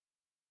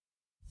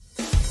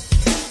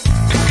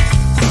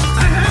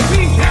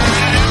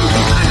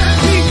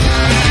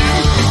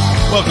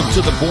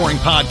to the BOHRing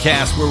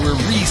Podcast, where we're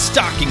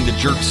restocking the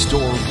jerk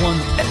store one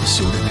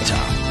episode at a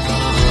time.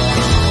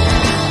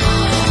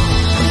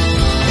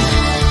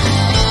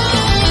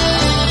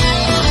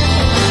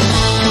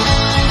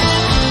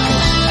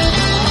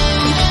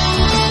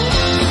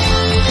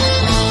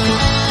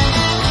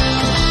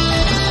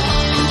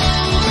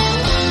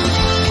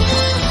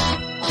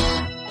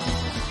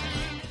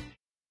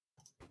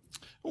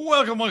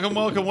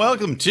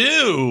 Welcome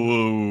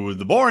to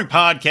the BOHRing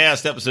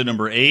Podcast, episode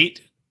number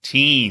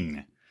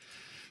 18.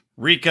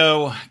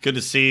 Rico, good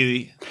to see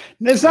you.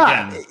 It's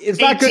not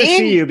good to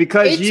see you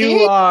because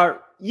 18?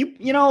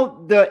 you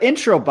know, the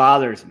intro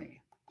bothers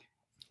me.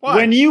 Why?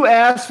 When you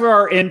ask for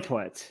our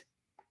input,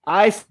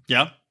 I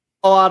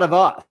all out of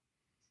us.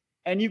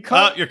 And you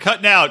cut. You're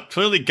cutting out.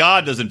 Clearly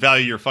God doesn't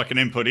value your fucking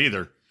input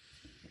either.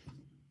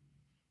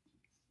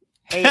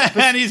 Hey,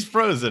 and he's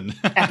frozen.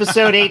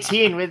 Episode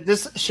 18.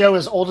 This show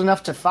is old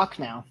enough to fuck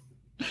now.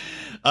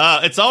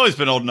 It's always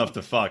been old enough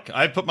to fuck.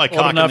 I put my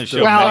cock in the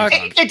show. Well,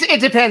 it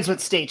depends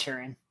what state you're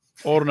in.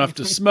 Old enough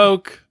to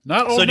smoke.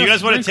 Not old. So do you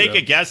guys want to take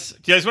a guess?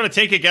 Do you guys want to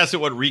take a guess at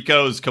what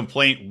Rico's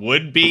complaint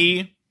would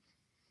be?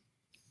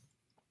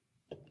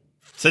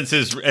 Since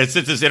his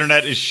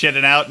internet is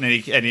shitting out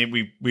and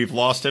we've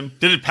lost him.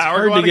 Did it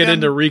power? It's hard to get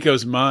into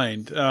Rico's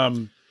mind.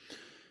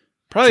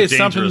 Probably it's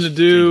something to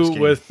do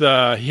with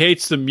he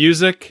hates the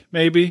music.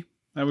 Maybe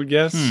I would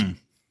guess. I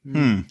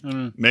don't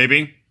know.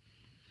 Maybe.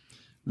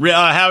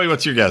 Howie,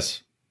 what's your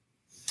guess?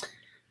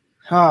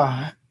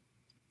 I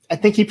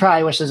think he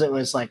probably wishes it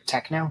was like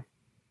techno.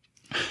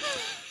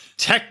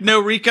 Techno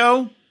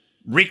Rico?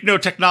 Rico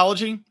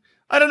technology?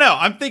 I don't know.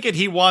 I'm thinking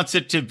he wants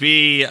it to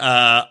be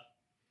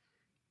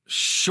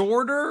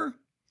shorter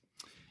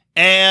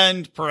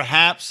and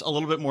perhaps a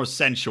little bit more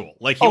sensual.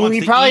 Like he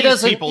wants to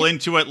ease people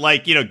into it,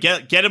 like, you know,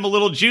 get him a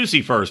little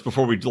juicy first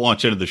before we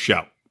launch into the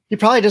show. He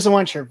probably doesn't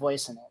want your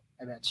voice in it,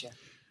 I bet you.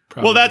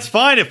 Probably. Well, that's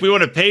fine if we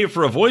want to pay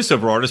for a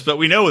voiceover artist, but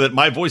we know that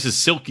my voice is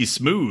silky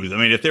smooth. I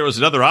mean, if there was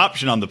another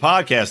option on the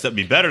podcast that'd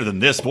be better than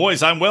this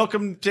voice, I'm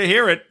welcome to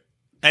hear it.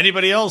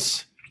 Anybody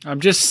else? I'm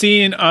just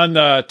seeing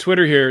on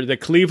Twitter here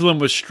that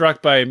Cleveland was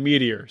struck by a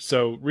meteor,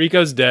 so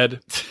Rico's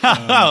dead.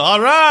 All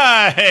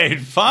right,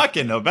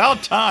 fucking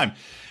about time.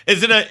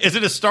 Is it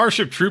a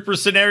Starship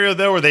Troopers scenario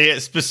though, where they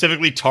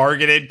specifically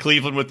targeted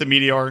Cleveland with the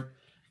meteor?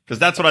 Because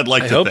that's what I'd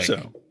like to think. I hope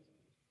so.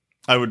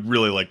 I would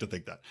really like to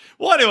think that.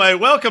 Well, anyway,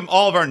 welcome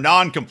all of our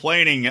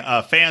non-complaining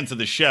fans of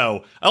the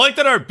show. I like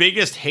that our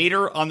biggest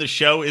hater on the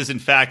show is, in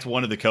fact,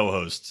 one of the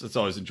co-hosts. It's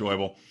always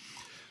enjoyable.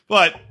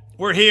 But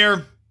we're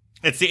here.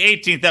 It's the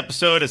 18th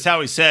episode. As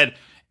Howie said,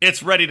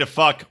 it's ready to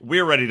fuck.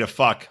 We're ready to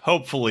fuck.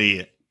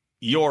 Hopefully,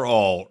 you're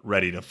all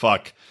ready to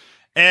fuck.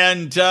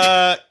 And,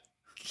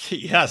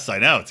 yes, I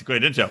know. It's a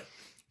great intro.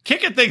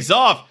 Kicking things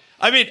off.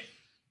 I mean,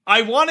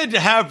 I wanted to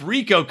have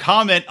Rico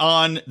comment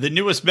on the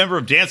newest member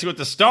of Dancing with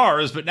the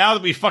Stars, but now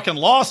that we fucking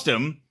lost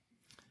him,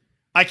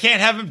 I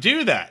can't have him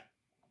do that.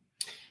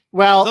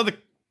 Well,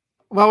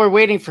 while we're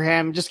waiting for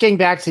him, just getting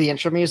back to the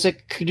intro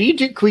music, could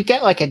we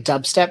get like a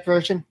dubstep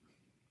version?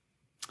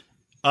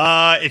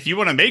 If you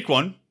want to make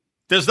one.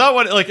 There's not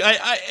one, like,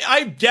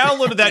 I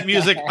downloaded that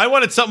music. I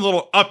wanted something a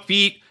little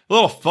upbeat, a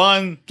little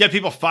fun, get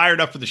people fired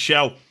up for the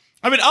show.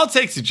 I mean, I'll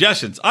take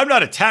suggestions. I'm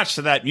not attached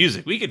to that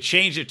music. We could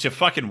change it to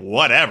fucking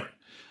whatever.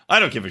 I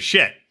don't give a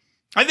shit.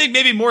 I think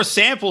maybe more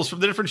samples from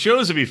the different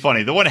shows would be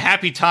funny. The one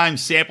Happy Times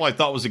sample I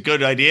thought was a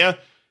good idea.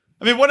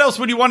 I mean, what else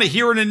would you want to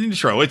hear in an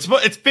intro? It's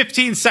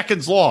 15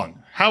 seconds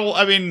long.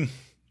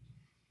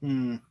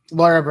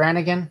 Laura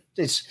Branigan?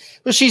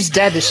 She's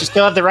dead. Does she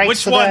still have the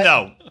rights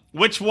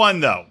Which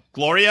one, though?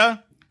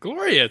 Gloria?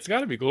 Gloria. It's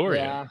got to be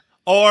Gloria. Yeah.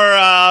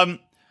 Or,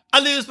 I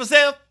lose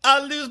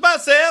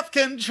myself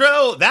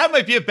control. That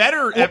might be a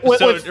better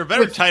episode or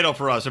better title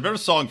for us, or better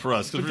song for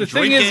us. But the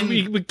thing is,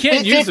 we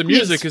can't use the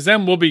music because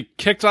then we'll be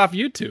kicked off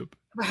YouTube.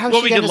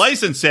 Well, we can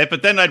license it,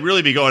 but then I'd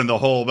really be going the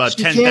whole about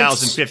 $10,000,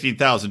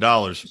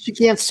 $15,000. She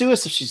can't sue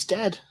us if she's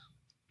dead.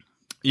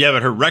 Yeah,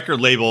 but her record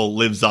label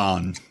lives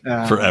on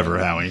forever,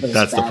 Howie.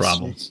 That's the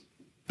problem.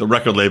 The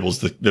record label's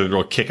the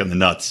real kick in the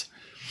nuts.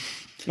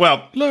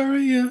 Well,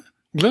 Gloria.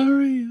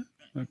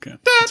 Okay,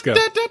 let's go.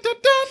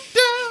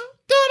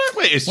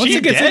 Wait, is Once she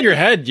it gets dead? in your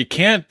head, you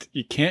can't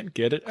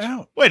get it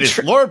out. Wait, is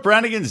Laura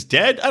Branigan's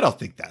dead? I don't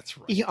think that's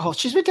right. Oh,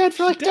 she's been dead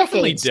for like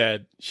Definitely decades.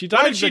 dead. She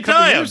died a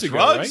couple years ago,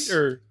 right?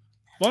 Or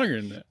longer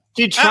than that.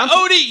 Dude, Trump.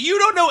 Odie, you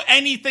don't know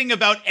anything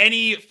about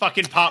any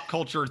fucking pop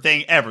culture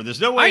thing ever.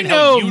 There's no way I in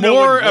hell know you know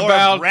more when Laura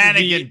about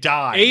Branigan the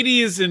died.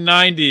 80s and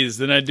 90s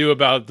than I do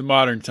about the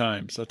modern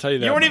times. I'll tell you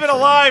that. You weren't even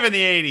alive in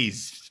the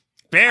 80s.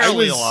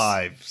 Barely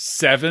alive.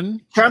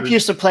 7. Trump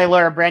used to play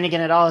Laura Branigan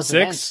at all his 6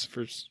 events.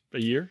 for a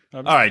year.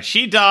 All right,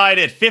 she died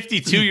at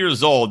 52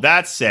 years old.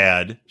 That's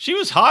sad. She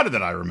was hotter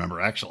than I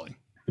remember, actually.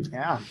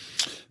 Yeah.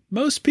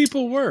 Most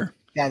people were.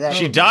 Yeah,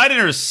 She died in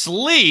her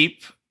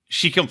sleep.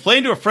 She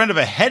complained to a friend of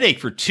a headache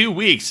for 2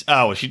 weeks.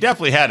 Oh, well, she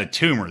definitely had a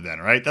tumor then,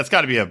 right? That's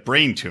got to be a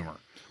brain tumor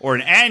or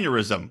an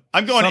aneurysm.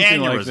 I'm going Something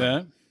aneurysm. like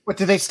that. What,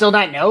 do they still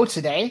not know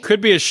today?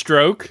 Could be a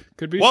stroke.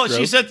 Well,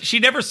 she said she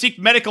never seeked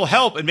medical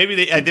help, and maybe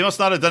they must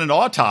not have done an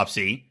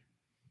autopsy.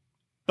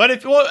 But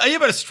if you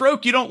have a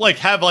stroke, you don't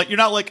you're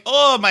not like,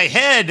 oh, my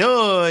head,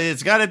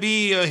 it's got to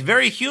be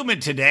very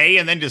humid today,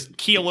 and then just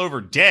keel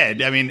over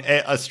dead. I mean,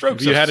 a stroke.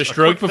 Have you had a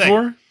stroke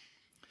before?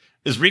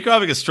 Is Rico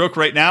having a stroke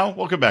right now?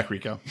 Welcome back,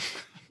 Rico.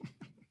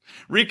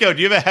 Rico,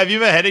 have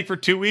you a headache for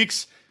 2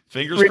 weeks?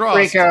 Fingers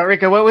crossed.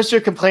 Rico, what was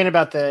your complaint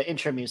about the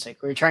intro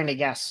music? Were you trying to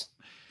guess?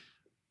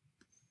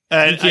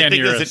 I think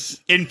there's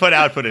an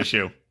input-output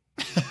issue.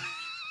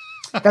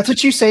 That's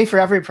what you say for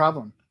every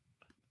problem.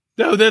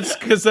 No, that's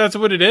because that's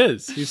what it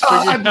is. He's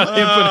figuring out the input.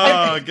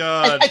 Oh,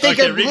 God. I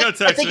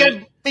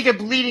think I'm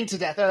bleeding to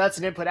death. Oh, that's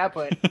an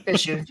input-output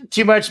issue.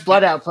 Too much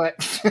blood output.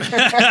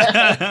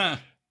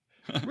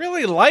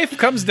 Really, life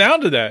comes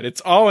down to that.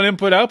 It's all an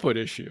input-output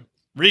issue.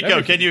 Rico,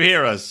 Everything. Can you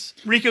hear us?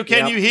 Rico,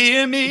 can you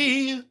hear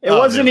me? It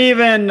wasn't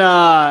even...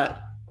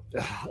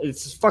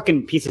 it's a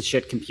fucking piece of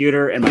shit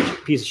computer and my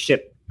piece of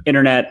shit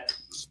internet.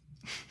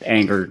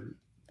 Anger.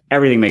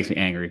 Everything makes me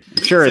angry.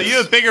 Sure.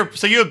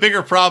 So you have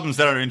bigger problems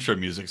than our intro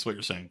music, is what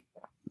you're saying.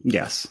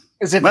 Yes.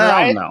 Is it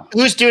Verizon? No.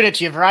 Who's doing it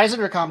to you, Verizon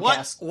or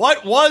Comcast?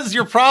 What was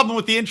your problem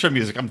with the intro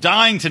music? I'm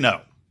dying to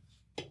know.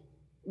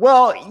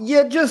 Well,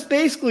 you just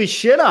basically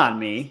shit on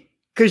me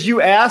because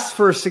you asked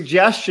for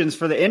suggestions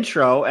for the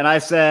intro, and I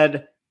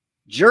said,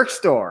 Jerk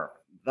Store.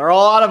 They're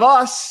all out of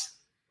us.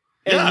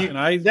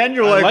 And then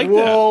you're like,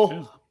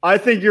 well, I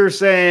think you're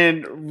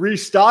saying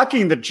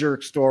restocking the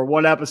Jerk Store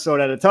one episode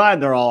at a time.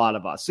 They're all out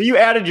of us. So you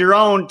added your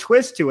own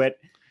twist to it.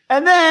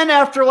 And then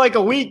after like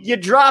a week, you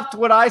dropped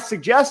what I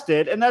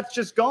suggested, and that's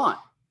just gone.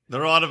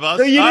 They're all out of us.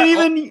 So you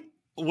didn't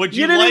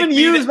even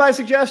use my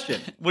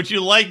suggestion. Would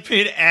you like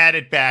me to add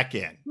it back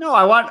in? No,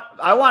 I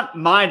want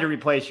mine to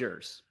replace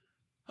yours.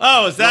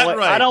 Oh, is that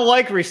right? I don't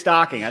like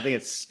restocking. I think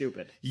it's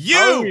stupid.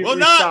 You will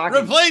not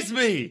replace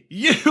me.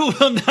 You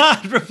will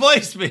not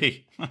replace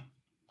me.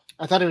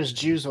 I thought it was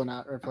Jews will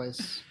not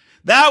replace.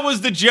 That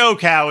was the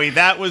joke, Howie.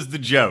 That was the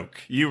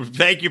joke.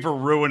 Thank you for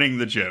ruining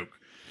the joke.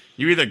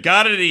 You either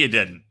got it or you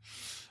didn't.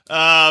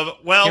 Well,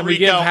 can we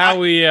give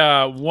Howie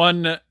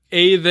one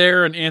A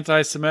there, an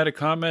anti-Semitic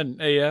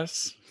comment,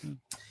 AS?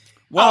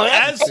 Well,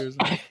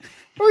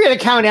 we're going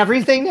to count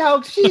everything now.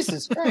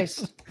 Jesus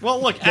Christ.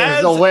 Well, look,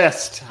 there's a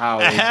list,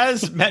 Howie.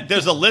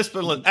 There's a list,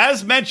 but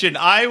as mentioned,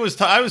 I was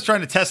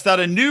trying to test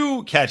out a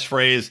new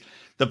catchphrase.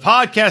 The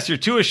podcast you're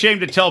too ashamed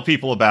to tell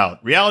people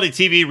about. Reality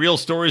TV, real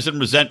stories, and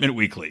resentment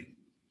weekly.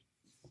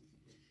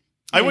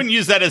 I wouldn't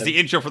use that as the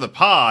intro for the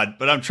pod,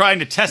 but I'm trying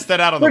to test that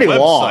out on the website.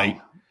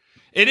 Long.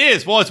 It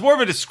is. Well, it's more of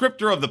a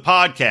descriptor of the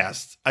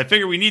podcast. I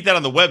figure we need that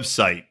on the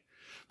website.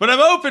 But I'm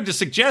open to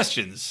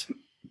suggestions.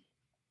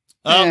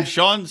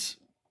 Sean's...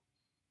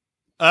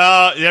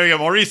 there we go.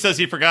 Maurice says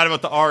he forgot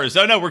about the R's.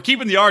 Oh, no, we're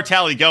keeping the R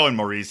tally going,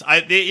 Maurice.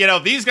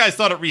 These guys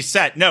thought it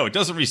reset. No, it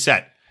doesn't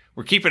reset.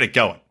 We're keeping it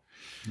going.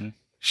 Yeah.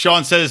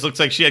 Sean says, looks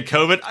like she had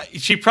COVID.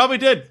 She probably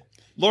did.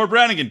 Laura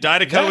Branigan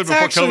died of COVID before COVID was COVID.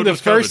 That's actually the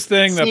first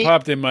thing that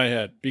popped in my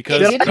head.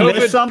 Because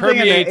COVID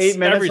permeates in the 8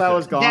 minutes everything. I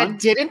was gone. That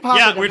didn't pop in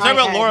my head. Yeah, we're talking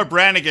about Laura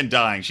Branigan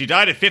dying. She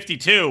died at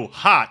 52,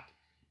 hot.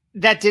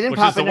 That didn't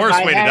pop in my head. Which is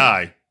the worst way to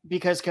die.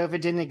 Because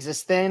COVID didn't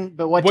exist then.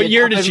 But what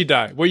year did she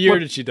die? What year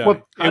did she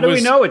die? How do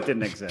we know it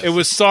didn't exist? It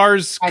was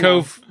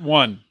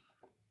SARS-CoV-1.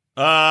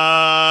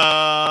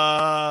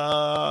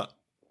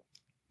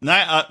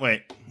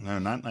 Wait. No,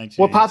 not 19.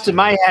 What popped in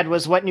my head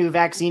was what new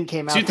vaccine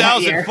came out.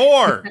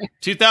 2004.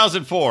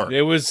 2004.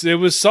 It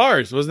was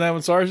SARS. Wasn't that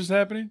when SARS was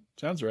happening?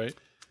 Sounds right.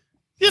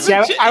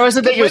 Yeah, I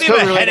wasn't thinking it was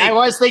COVID related. I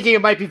was thinking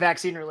it might be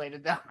vaccine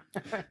related though.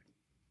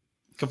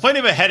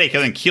 Complaining of a headache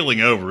and then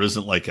keeling over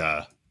isn't like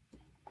a...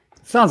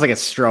 Sounds like a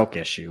stroke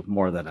issue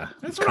more than a...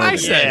 That's what I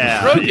said.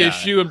 Stroke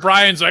issue. And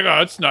Brian's like,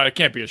 oh, it's not. It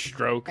can't be a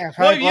stroke.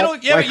 Well,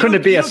 why couldn't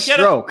it be a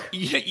stroke?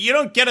 You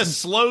don't get a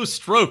slow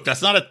stroke.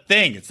 That's not a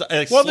thing. It's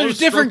there's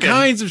different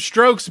kinds of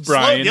strokes,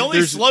 Brian. The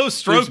only slow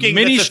stroking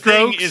mini that's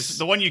strokes. A thing is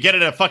the one you get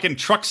at a fucking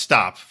truck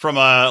stop from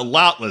a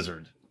lot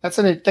lizard.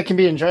 That can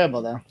be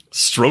enjoyable, though.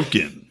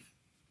 Stroking.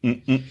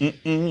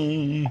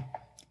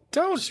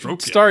 Don't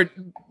start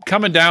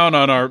coming down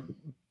on our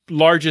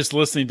largest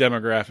listening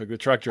demographic, the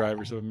truck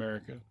drivers of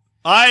America.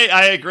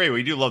 I agree.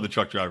 We do love the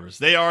truck drivers.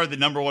 They are the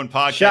number one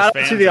podcast. Shout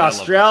out to the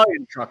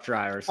Australian truck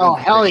drivers. Oh,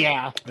 hell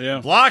yeah.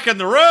 Blocking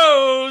the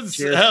roads.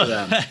 Cheers to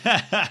them.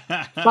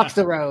 Fuck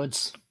the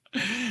roads.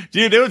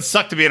 Dude, it would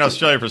suck to be in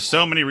Australia for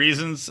so many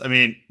reasons. I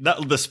mean,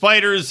 the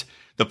spiders,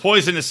 the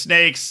poisonous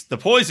snakes, the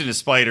poisonous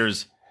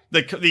spiders,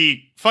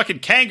 the fucking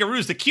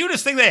kangaroos. The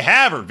cutest thing they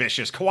have are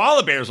vicious.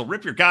 Koala bears will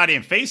rip your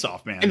goddamn face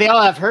off, man. And they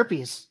all have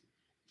herpes.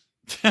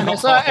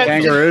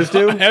 Kangaroos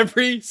do?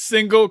 Every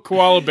single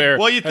koala bear.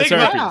 Well, you think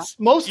about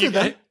most of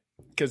them.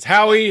 Because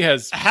Howie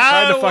has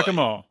tried to fuck them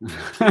all.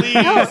 Please.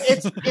 No,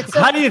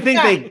 how do you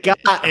think they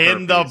got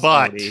in the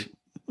butt?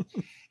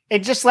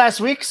 And just last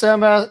week,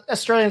 some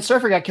Australian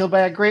surfer got killed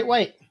by a great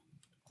white.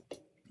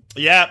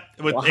 Yeah.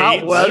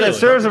 That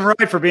serves him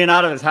right for being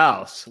out of his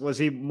house. Was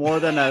he more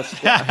than a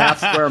half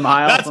square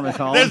mile from his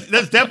home?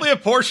 There's definitely a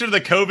portion of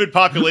the COVID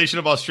population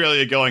of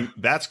Australia going,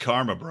 that's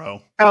karma,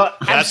 bro. Oh,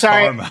 I'm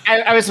sorry.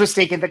 I was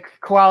mistaken. The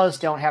koalas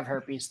don't have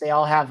herpes. They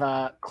all have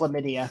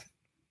chlamydia.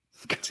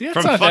 See,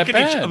 that's not that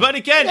bad. But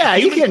again,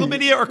 human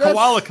chlamydia or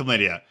koala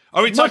chlamydia?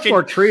 Are we talking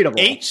more treatable?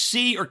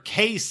 HC or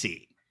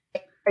KC?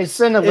 Is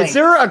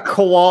there a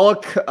koala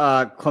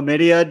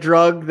chlamydia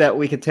drug that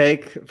we could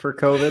take for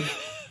COVID?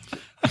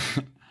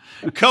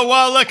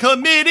 Koala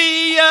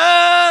chlamydia.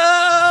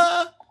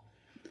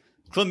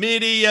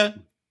 Chlamydia.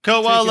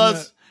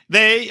 Koalas.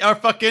 They are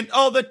fucking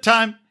all the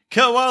time.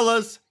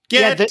 Koalas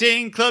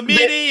getting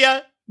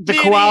chlamydia. The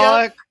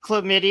koala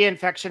chlamydia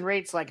infection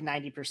rate's like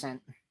 90%.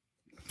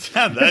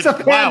 It's a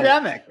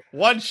pandemic.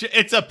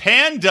 It's a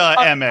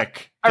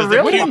panda-emic.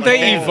 Wouldn't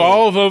they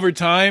evolve over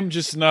time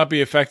just to not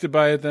be affected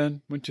by it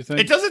then? Wouldn't you think?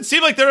 It doesn't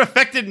seem like they're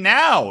affected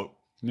now.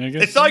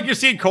 It's not like you're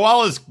seeing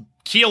koalas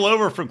keel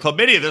over from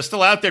chlamydia. They're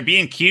still out there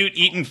being cute,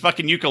 eating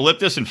fucking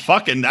eucalyptus and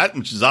fucking that,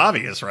 which is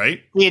obvious,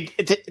 right?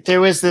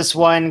 There was this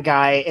one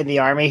guy in the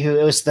army who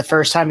it was the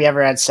first time he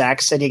ever had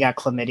sex and he got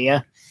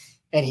chlamydia.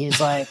 And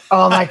he's like,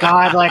 oh my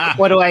God, like,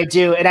 what do I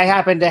do? And I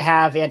happen to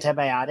have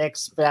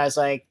antibiotics, but I was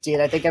like, dude,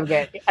 I think I'm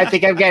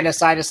getting a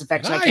sinus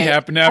infection. I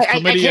happen to have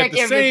chlamydia at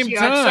the same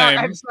time.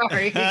 I'm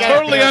sorry.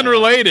 Totally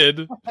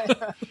unrelated.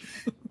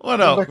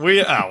 What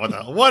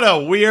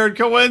a weird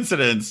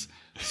coincidence.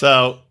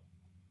 So,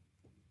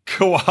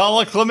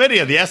 koala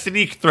chlamydia, the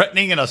STD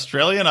threatening an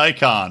Australian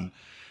icon.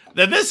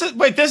 Now this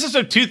is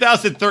from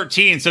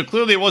 2013, so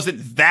clearly it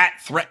wasn't that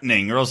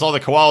threatening, or else all the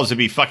koalas would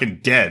be fucking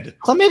dead.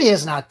 Chlamydia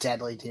is not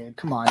deadly, dude.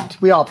 Come on.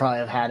 We all probably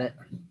have had it.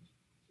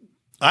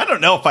 I don't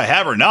know if I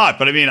have or not,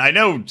 but I mean, I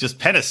know just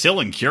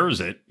penicillin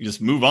cures it. You just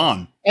move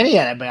on. Any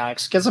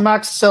antibiotics. Get some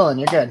amoxicillin.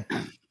 You're good.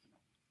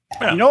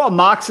 Yeah. You know,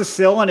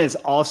 amoxicillin is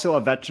also a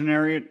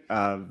veterinary,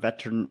 I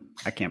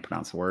can't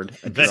pronounce the word.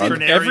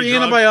 Veterinary Every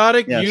drug?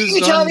 Antibiotic Yes. used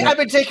You tell me I've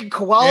been taking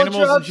koala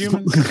animals drugs? and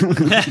humans?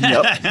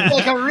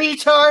 Like a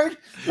retard?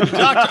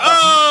 Doctor,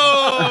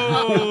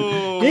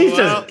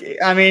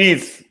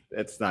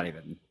 it's not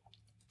even.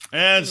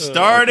 And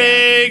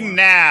starting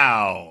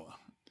now.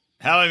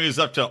 How is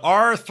up to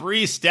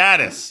R3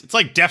 status? It's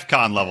like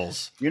DEFCON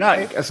levels. You're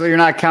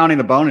not counting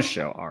the bonus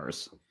show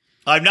R's.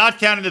 I'm not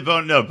counting the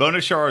bonus. No,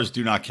 bonus show R's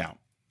do not count.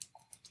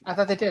 I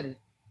thought they did.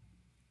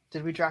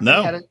 Did we drop?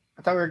 No. I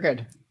thought we were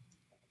good.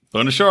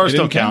 Bonus show R's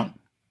don't count.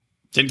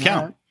 Didn't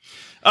count.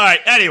 All right.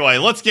 Anyway,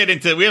 let's get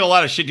into. We have a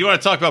lot of shit. Do you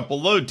want to talk about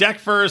Below Deck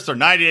first, or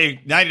 90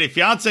 Day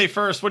Fiance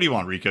first? What do you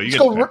want, Rico? You get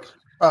to pick.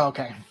 Oh,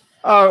 okay.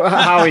 Oh,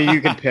 Howie, you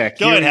can pick.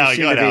 Go ahead, Howie.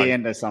 You seem to be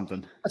into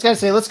something. I was gonna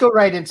say, let's go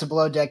right into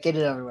Below Deck. Get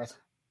it over with.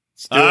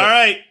 All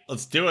right,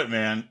 let's do it,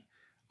 man.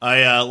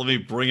 Let me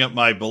bring up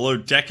my Below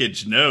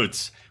Deckage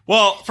notes.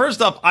 Well,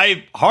 first up,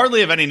 I hardly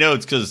have any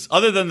notes because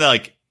other than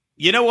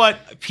you know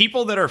what?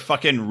 People that are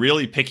fucking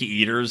really picky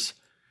eaters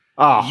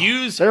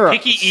use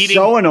picky eating.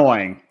 So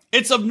annoying.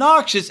 It's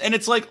obnoxious, and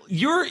it's like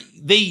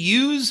they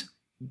use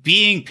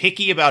being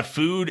picky about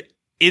food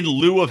in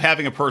lieu of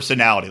having a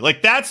personality.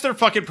 Like, that's their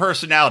fucking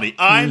personality.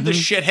 I'm the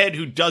shithead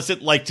who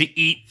doesn't like to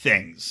eat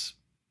things.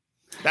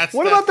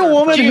 What about the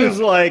woman who's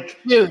like,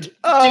 dude,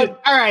 all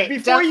right.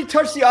 Before you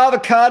touch the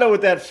avocado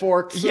with that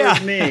fork,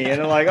 serve me. And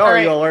they're like, are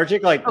you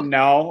allergic? Like,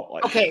 no.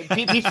 Like, okay,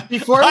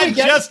 before I'm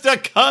just a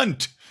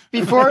cunt.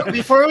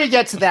 Before we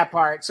get to that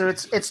part, so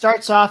it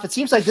starts off. It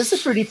seems like this is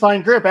a pretty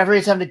fun group.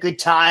 Everybody's having a good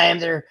time.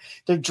 They're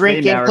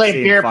drinking,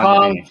 playing beer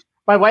pong.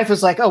 My wife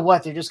was like, "Oh,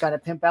 what? They're just got to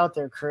pimp out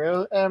their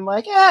crew." And I'm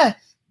like,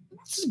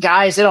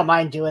 guys, they don't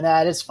mind doing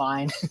that. It's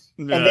fine.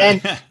 And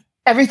then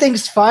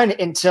everything's fun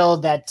until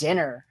that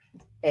dinner.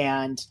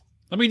 And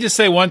let me just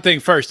say one thing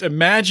first.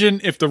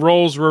 Imagine if the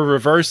roles were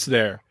reversed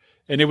there,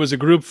 and it was a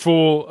group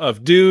full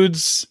of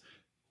dudes.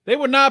 They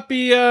would not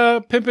be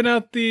pimping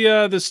out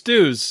the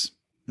stews.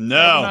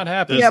 No, not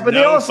happen. Yeah, but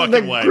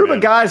the group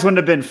of guys wouldn't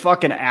have been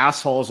fucking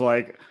assholes.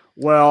 Like,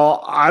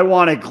 well, I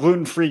want a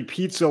gluten-free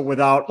pizza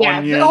without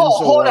onions.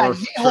 Hold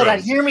on.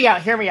 Hear me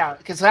out.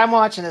 Because I'm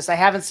watching this. I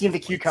haven't seen the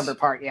cucumber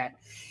part yet.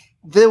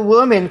 The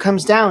woman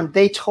comes down.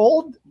 They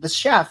told the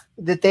chef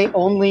that they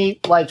only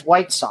liked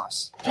white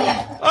sauce.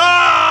 And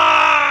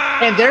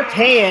they're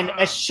paying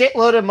a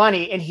shitload of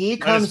money. And he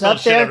comes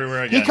up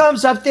there. He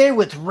comes up there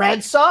with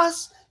red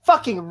sauce.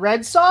 Fucking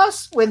red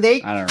sauce when they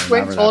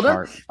told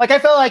him. Like, I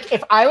felt like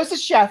if I was a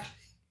chef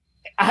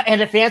and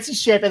a fancy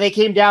chef and they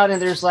came down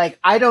and there's like,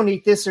 I don't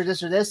eat this or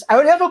this or this, I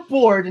would have a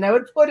board and I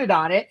would put it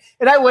on it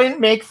and I wouldn't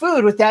make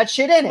food with that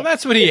shit in it. Well,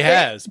 that's what he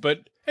has,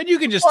 and you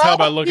can just tell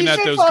by looking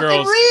at those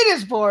girls. Read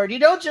his board. You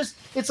don't just.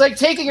 It's like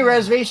taking a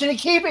reservation and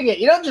keeping it.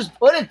 You don't just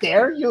put it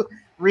there. You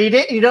read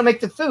it and you don't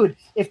make the food.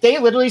 If they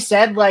literally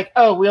said like,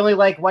 "Oh, we only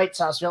like white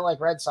sauce. We don't like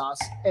red sauce,"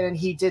 and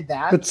he did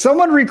that. But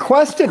someone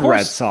requested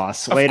red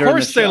sauce later. Of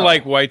course, they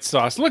like white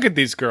sauce. Look at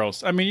these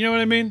girls. I mean, you know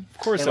what I mean?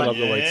 Of course, they love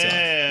the white sauce.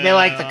 They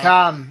like the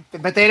cum,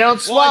 but they don't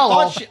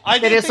swallow.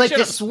 They just like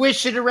to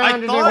swish it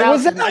around in their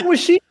mouth. Was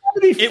she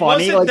to be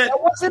funny.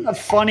 That wasn't a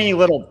funny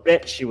little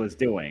bit she was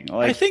doing.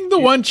 I think the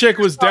one chick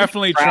was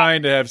definitely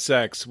trying to have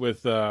sex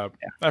with I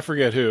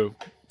forget who.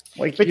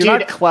 But you're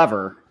not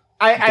clever.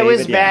 I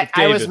was mad.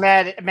 I was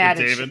mad at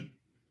David.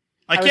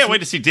 I can't wait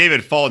to see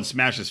David fall and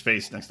smash his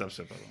face next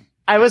episode.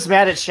 I was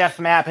mad at Chef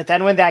Matt, but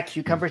then when that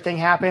cucumber thing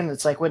happened,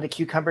 it's like when the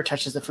cucumber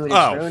touches the food,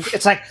 it's ruined.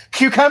 It's like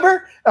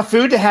cucumber, a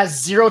food that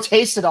has zero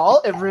taste at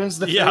all, it ruins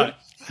the food. I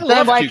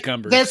love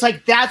cucumbers. It's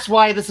like that's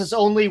why this is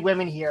only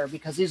women here,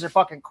 because these are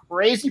fucking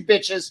crazy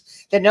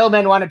bitches that no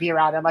men want to be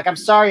around. I'm like, I'm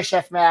sorry,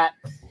 Chef Matt,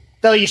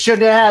 though you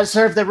shouldn't have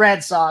served the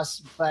red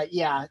sauce, but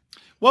yeah.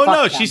 Well,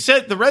 no, she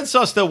said the red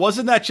sauce though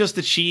wasn't that just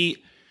that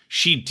she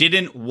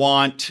didn't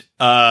want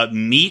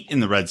meat in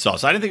the red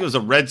sauce. I didn't think it was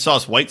a red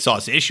sauce, white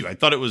sauce issue. I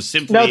thought it was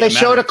simply... No, they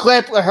showed a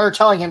clip of her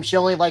telling him she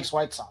only likes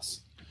white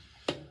sauce.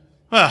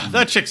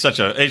 That chick's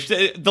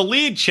the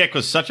lead chick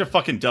was such a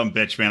fucking dumb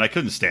bitch, man. I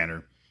couldn't stand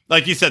her.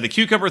 Like you said, the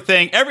cucumber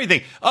thing,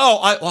 everything.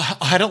 Oh,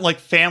 I don't like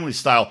family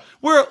style.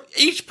 Where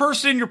each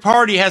person in your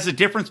party has a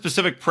different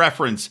specific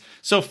preference.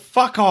 So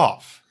fuck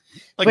off.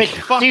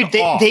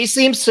 They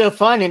seemed so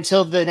fun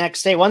until the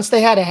next day. Once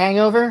they had a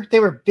hangover,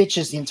 they were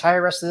bitches the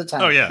entire rest of the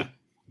time. Oh, yeah.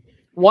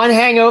 One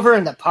hangover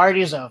and the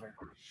party's over.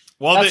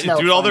 Well, they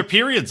threw all their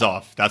periods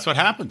off. That's what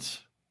happens.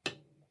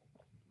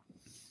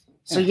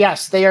 So,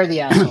 yes, they are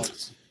the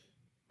assholes.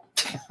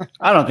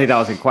 I don't think that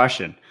was in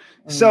question.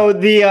 So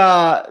the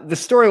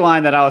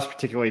storyline that I was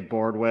particularly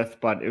bored with,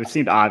 but it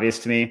seemed obvious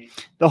to me,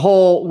 the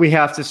whole we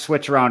have to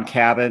switch around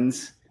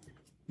cabins.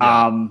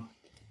 Yeah.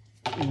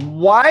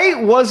 Why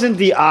wasn't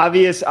the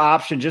obvious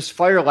option just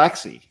fire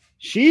Lexi?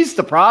 She's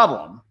the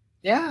problem.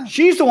 Yeah.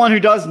 She's the one who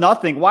does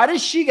nothing. Why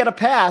does she get a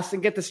pass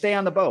and get to stay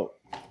on the boat?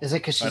 Is it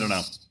because she's... I don't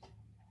know.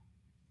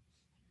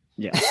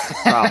 Yeah,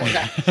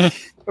 probably.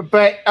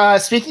 But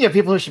speaking of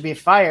people who should be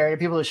fired,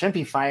 people who shouldn't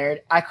be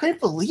fired, I couldn't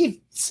believe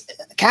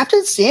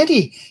Captain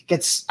Sandy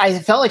I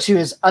felt like she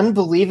was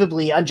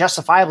unbelievably,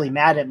 unjustifiably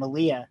mad at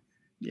Malia.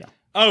 Yeah.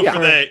 Oh, yeah. For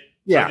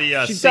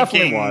the she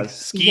definitely was.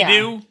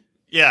 Ski-Doo?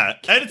 Yeah.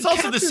 And it's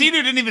also the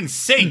Sea-Doo didn't even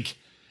sink.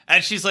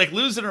 And she's like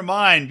losing her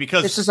mind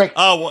because, it's just like,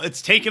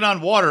 it's taking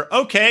on water.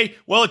 Okay,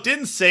 well, it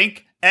didn't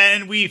sink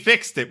and we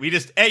fixed it. We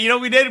just,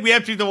 we did? We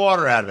emptied the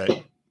water out of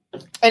it.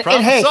 And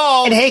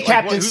hey,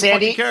 Captain who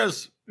Sandy,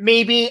 cares?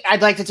 Maybe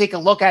I'd like to take a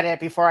look at it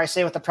before I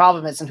say what the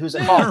problem is and who's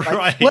at fault.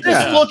 Right, let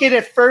us look at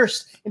it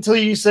first until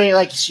you say,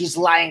 like, she's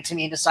lying to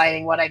me and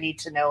deciding what I need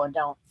to know and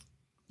don't.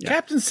 Yeah.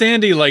 Captain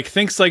Sandy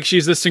thinks like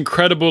she's this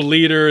incredible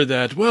leader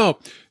that,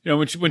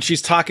 when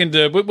she's talking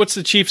to what's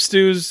the chief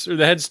stew's or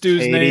the head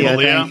stew's name?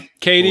 Malia.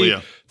 Katie.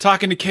 Malia.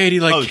 Talking to Katie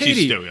Katie, Chief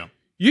Stew,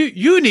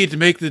 you need to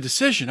make the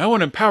decision. I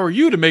want to empower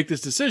you to make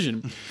this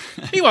decision.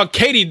 Meanwhile,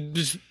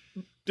 Katie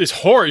is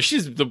horrid.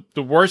 She's the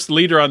worst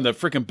leader on the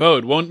freaking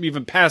boat. Won't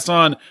even pass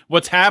on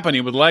what's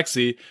happening with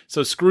Lexi.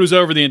 So screws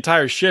over the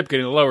entire ship,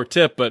 getting a lower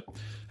tip. But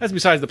that's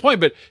besides the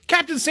point. But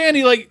Captain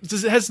Sandy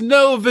has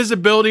no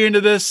visibility into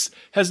this,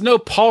 has no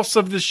pulse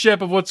of the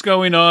ship of what's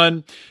going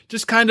on.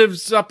 Just kind of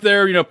up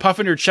there,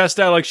 puffing her chest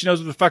out like she knows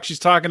what the fuck she's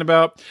talking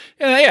about.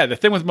 And yeah, the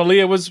thing with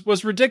Malia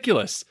was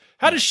ridiculous.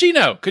 How does she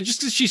know?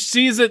 Just because she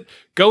sees it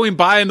going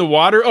by in the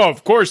water? Oh,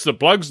 of course the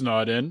plug's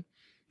not in.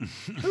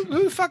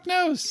 Who the fuck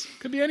knows?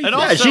 Could be anything.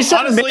 Also, she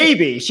said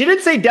maybe. She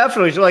didn't say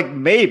definitely. She's like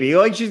maybe.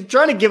 Like she's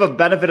trying to give a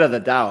benefit of the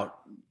doubt.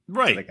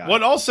 Right.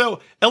 What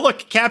also? And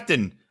look,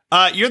 Captain,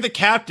 you're the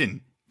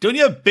captain. Don't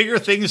you have bigger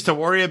things to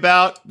worry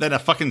about than a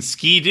fucking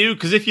Ski-Doo?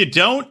 Because if you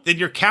don't, then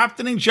your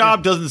captaining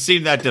job doesn't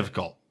seem that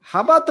difficult.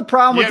 How about the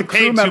problem with the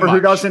crew member who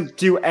doesn't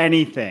do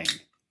anything?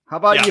 How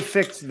about you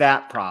fix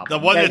that problem?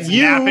 The one that's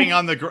napping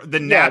on the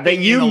napping that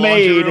you in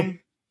the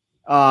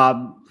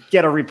made.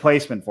 Get a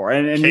replacement for,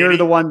 and you're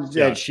the one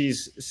that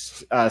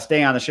she's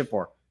staying on the ship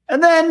for.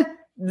 And then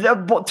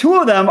two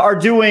of them are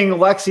doing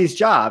Lexi's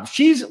job.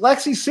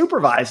 Lexi's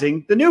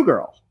supervising the new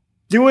girl,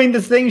 doing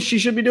the things she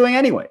should be doing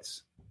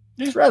anyways.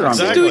 It's rather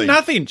She's doing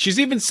nothing. She's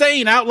even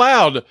saying out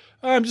loud,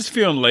 I'm just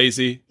feeling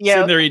lazy.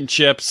 Sitting there eating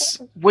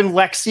chips. When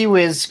Lexi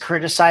was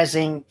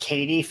criticizing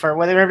Katie for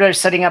whether they're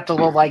setting up the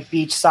little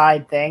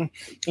beachside thing,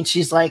 and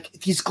she's like,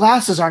 these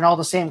glasses aren't all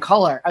the same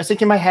color. I was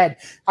thinking in my head,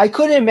 I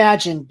couldn't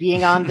imagine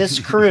being on this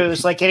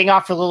cruise, getting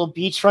off a little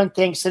beachfront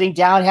thing, sitting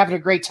down, having a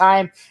great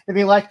time, and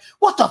being like,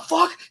 what the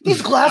fuck?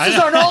 These glasses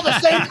aren't all the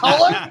same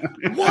color?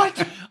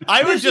 What?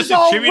 I would just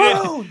attribute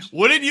it.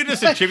 Wouldn't you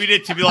just attribute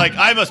it to be like,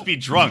 I must be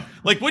drunk?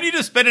 Wouldn't you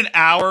just spend an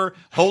hour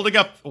holding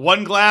up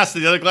one glass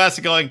and the other glass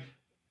and going,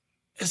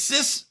 is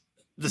this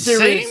the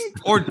same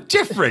or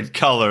different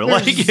color?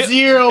 There's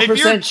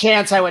 0%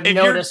 chance I would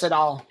notice at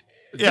all.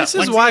 Yeah, this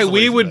is why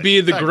we would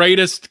be the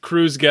greatest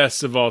cruise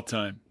guests of all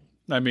time.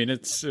 I mean,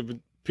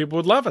 people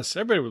would love us.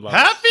 Everybody would love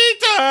us. Happy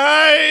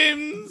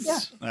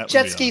times. Yeah.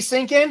 Jet ski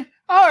sinking.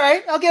 All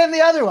right, I'll get in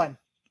the other one.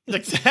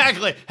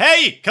 Exactly.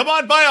 Hey, come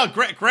on by. I'll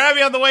grab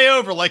you on the way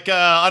over, like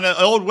on an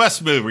old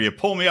West movie where you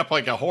pull me up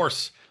like a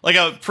horse, like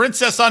a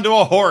princess onto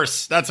a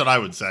horse. That's what I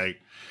would say,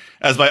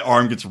 as my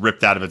arm gets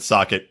ripped out of its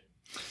socket.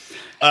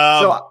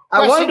 So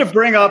I wanted to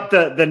bring up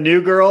the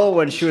new girl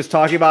when she was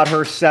talking about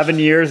her 7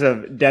 years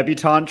of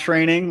debutante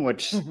training,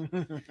 which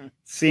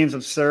seems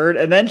absurd.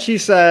 And then she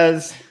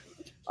says,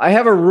 I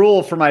have a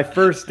rule for my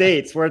first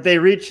dates where if they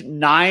reach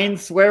 9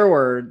 swear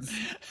words,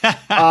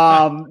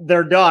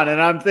 they're done.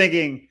 And I'm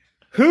thinking,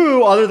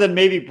 who other than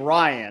maybe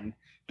Brian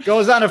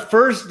goes on a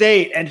first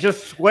date and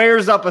just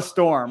swears up a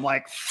storm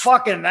like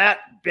fucking that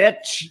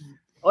bitch?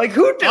 Like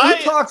who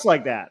talks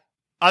like that?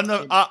 On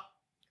the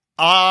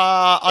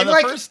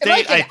first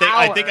date,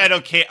 I think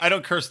I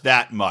don't curse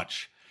that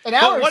much. An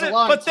hour is a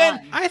long time.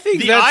 I think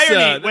the that's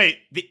irony.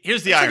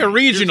 Here's the irony. Like a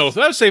regional.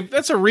 I would say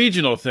that's a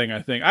regional thing.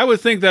 I think I would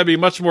think that'd be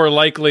much more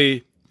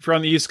likely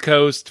from the East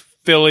Coast,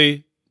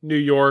 Philly, New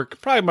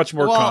York. Probably much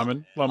more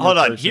common. Hold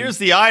on. Here's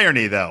the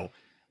irony, though.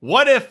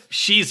 What if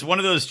she's one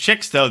of those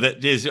chicks though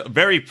that is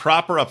very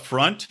proper up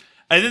front,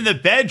 and then the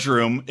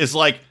bedroom is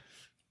like,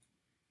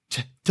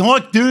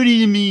 talk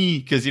dirty to me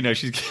because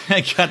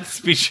she's got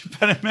speech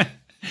impediment.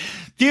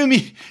 Tell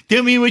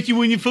me what you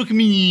when you fuck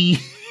me.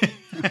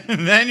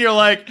 And then you're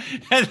like,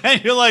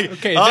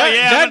 okay,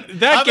 oh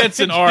that gets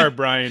an R,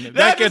 Brian.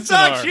 That gets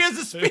an R. She has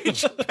a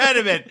speech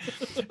impediment.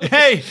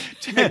 Hey,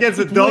 that gets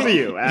a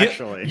W.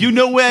 Actually, you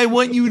know where I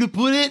want you to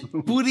put it?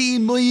 Put it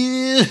in my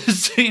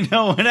ears.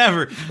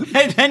 Whatever.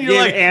 And then you're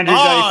like, Andrew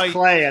Dice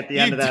Clay at the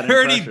end of that.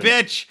 Dirty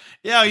bitch.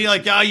 Yeah, you're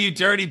like, oh, you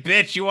dirty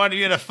bitch. You wanted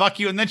me to fuck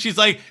you, and then she's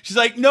like,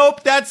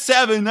 nope, that's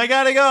 7. I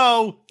gotta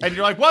go. And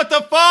you're like, what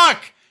the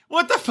fuck?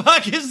 What the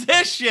fuck is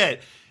this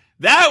shit?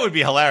 That would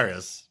be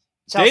hilarious.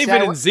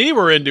 David and Z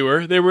were into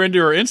her. They were into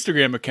her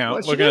Instagram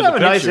account. Well, she did have a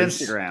nice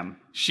Instagram.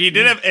 She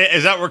did have.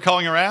 Is that what we're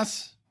calling her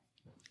ass?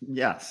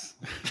 Yes.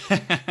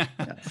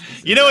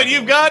 You know what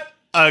you've got?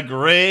 A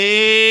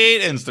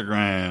great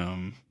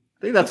Instagram.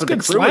 I think that's what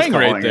good slang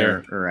right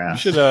there. Her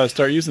ass. You should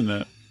start using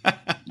that.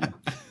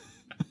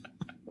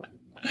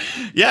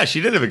 Yeah,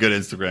 she did have a good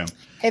Instagram.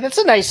 Hey, that's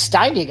a nice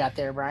stein you got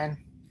there, Brian.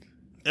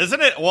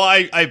 Isn't it? Well,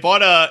 I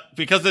bought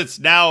because it's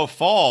now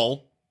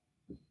fall.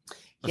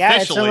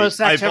 Yeah, it's almost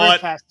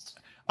Oktoberfest.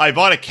 I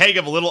bought a keg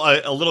of a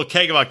little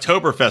keg of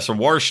Oktoberfest from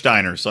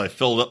Warsteiner, so I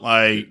filled up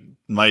my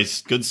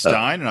good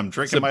stein, and I'm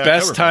drinking my Oktoberfest.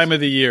 Best time of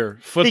the year.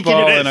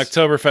 Football and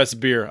Oktoberfest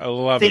beer. I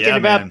love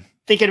it.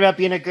 Thinking about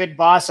being a good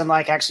boss and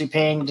like actually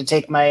paying to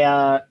take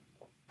my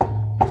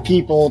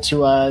people to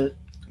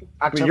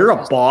Oktoberfest. You're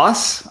a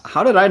boss?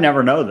 How did I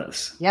never know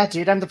this? Yeah,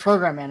 dude, I'm the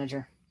program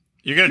manager.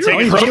 You're going to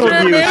take a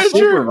program manager?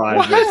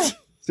 Supervisor. What?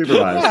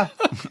 Supervisor.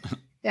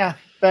 Yeah.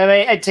 But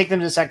I take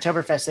them to this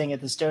Oktoberfest thing at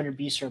the Stoner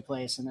Bistro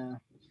place, and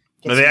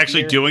are they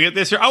actually doing it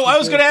this year? Oh, I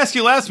was going to ask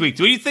you last week.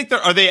 Do you think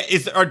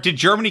did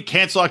Germany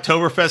cancel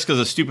Oktoberfest because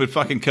of stupid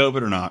fucking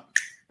COVID or not?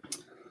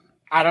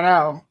 I don't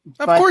know.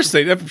 Of course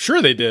I'm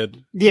sure they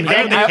did. The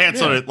event they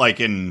canceled it like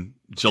in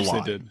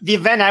July. They did. The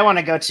event I want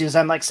to go to is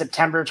on like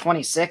September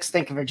 26th.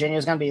 Think Virginia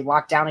is going to be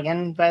locked down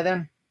again by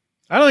then.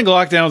 I don't think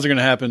lockdowns are going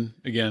to happen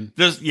again.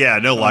 No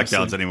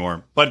lockdowns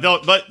anymore. But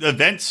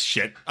events,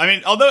 shit. I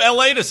mean, although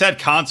LA just had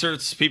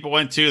concerts, people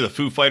went to. The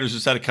Foo Fighters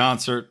just had a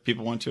concert,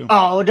 people went to.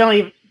 Oh, don't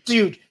even,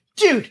 dude.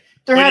 You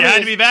had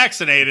to be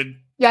vaccinated.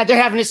 Yeah,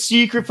 they're having a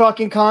secret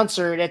fucking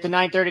concert at the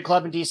 930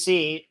 Club in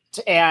DC,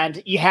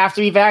 and you have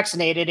to be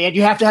vaccinated, and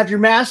you have to have your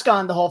mask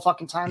on the whole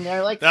fucking time.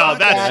 They're like, no,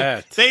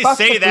 they fuck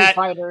say the that.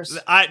 Foo Fighters.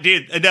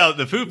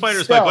 The Foo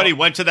Fighters. My buddy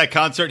went to that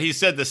concert. He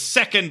said the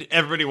second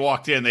everybody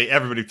walked in,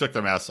 everybody took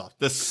their masks off.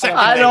 The second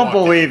I don't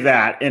believe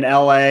that in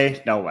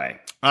LA. No way.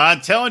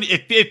 I'm telling you,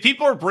 if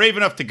people are brave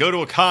enough to go to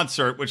a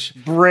concert, which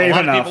a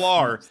lot of people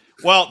are.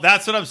 Well,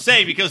 that's what I'm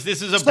saying, because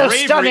this is a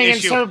bravery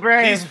issue. And so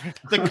brave.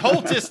 The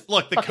cultists,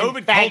 look, the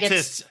COVID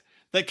cultists,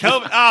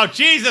 oh,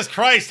 Jesus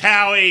Christ,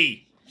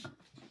 Howie.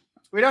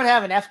 We don't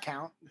have an F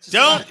count.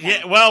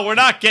 Well, we're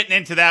not getting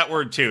into that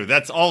word too.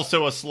 That's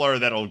also a slur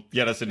that'll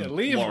get us into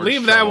leave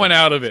that one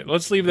out of it.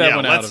 Let's leave that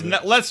one out of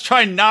it. Let's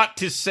try not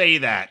to say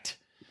that.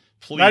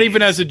 Please. Not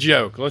even as a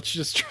joke. Let's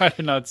just try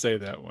to not say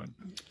that one.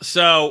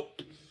 So,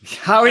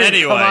 how is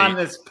it come on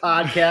this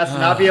podcast,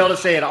 not be able to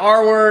say an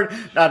R word,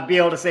 not be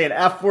able to say an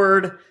F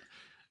word?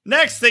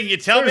 Next thing you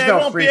tell me, I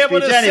won't be able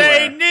to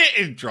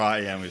say dry.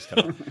 Yeah,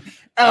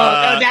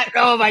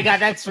 oh my God,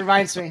 that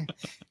reminds me.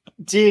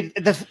 Dude,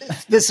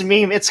 this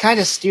meme, it's kind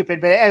of stupid,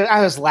 but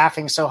I was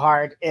laughing so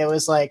hard. It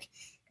was like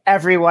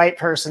every white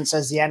person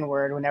says the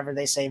N-word whenever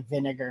they say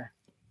vinegar.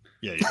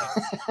 Yeah.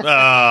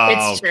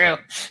 Oh, it's true.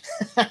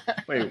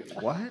 Wait,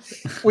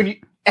 what?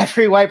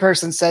 Every white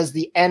person says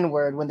the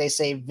N-word when they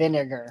say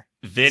vinegar.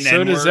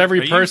 So does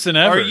every person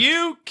ever. Are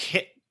you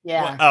kidding?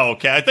 Yeah. Oh,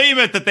 okay. I thought you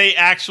meant that they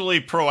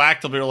actually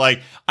proactively were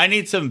like, I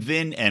need some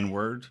Vin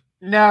N-word.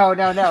 No.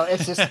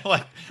 It's just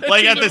like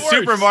at the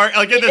supermarket.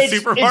 Like at the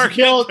supermarket,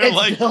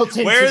 it's built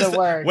into the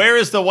word. Where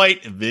is the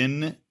white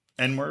Vin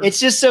N-word? It's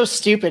just so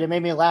stupid. It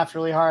made me laugh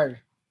really hard.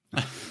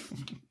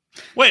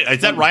 Wait,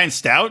 is that Ryan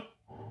Stout?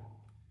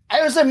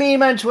 It was a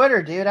meme on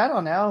Twitter, dude. I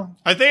don't know.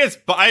 I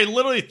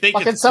literally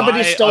think it's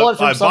somebody stole it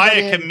from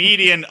somebody. By a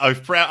comedian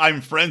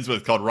I'm friends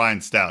with called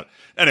Ryan Stout.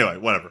 Anyway,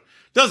 whatever.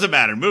 Doesn't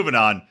matter. Moving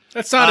on.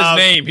 That's not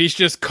his name. He's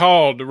just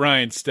called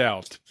Ryan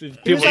Stout.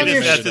 People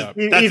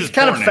he's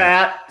kind of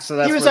fat, so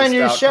that's he was on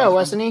your show,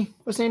 wasn't he?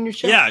 Was he on your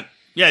show? Yeah,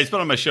 he's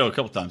been on my show a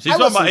couple times. He's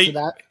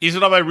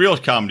been on my real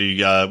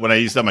comedy. When I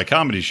used to have my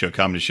comedy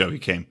show, he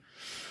came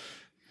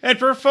and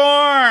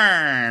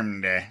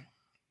performed.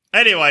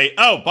 Anyway,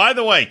 by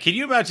the way, can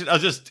you imagine? I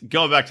was just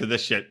going back to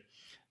this shit.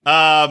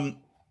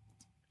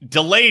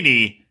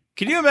 Delaney,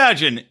 can you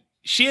imagine?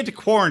 She had to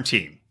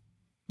quarantine,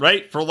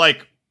 right, for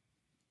like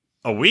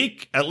a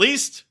week at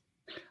least.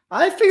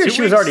 I figured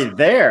she was already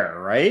there,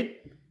 right?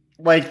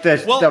 Like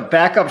the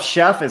backup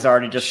chef is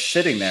already just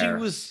sitting there.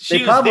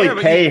 They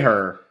probably pay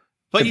her,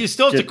 but you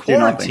still have to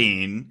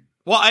quarantine.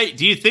 Well,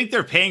 do you think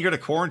they're paying her to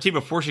quarantine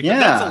before she? Yeah,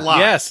 that's a lot.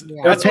 Yes,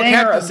 that's what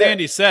Captain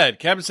Sandy said.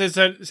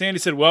 Captain Sandy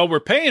said, "Well, we're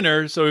paying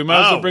her, so we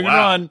might as well bring her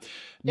on."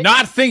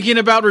 Not thinking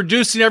about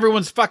reducing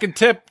everyone's fucking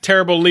tip.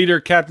 Terrible leader,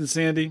 Captain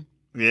Sandy.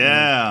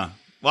 Yeah.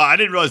 Well, I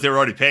didn't realize they were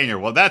already paying her.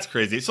 Well, that's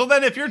crazy. So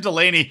then if you're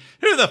Delaney,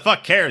 who the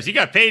fuck cares? You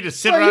got paid to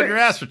sit around your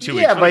ass for 2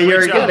 weeks. Yeah, but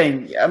you're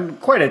getting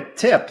quite a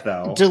tip,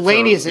 though.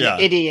 Delaney is an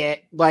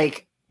idiot.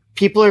 Like,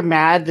 people are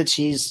mad that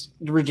she's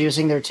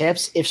reducing their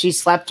tips. If she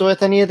slept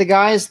with any of the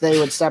guys, they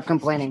would stop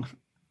complaining.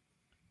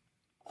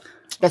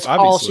 That's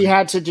all she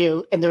had to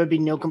do, and there would be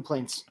no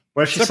complaints.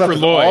 Well, she slept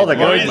with all the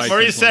guys.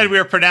 Maurice said we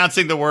were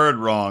pronouncing the word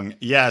wrong.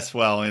 Yes,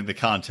 well, in the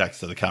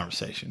context of the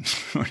conversation.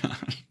 We're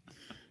not.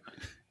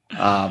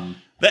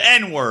 The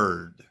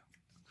N-word.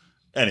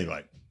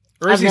 Anyway.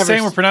 Or is he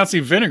saying we're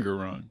pronouncing vinegar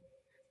wrong?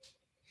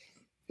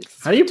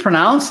 How do you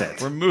pronounce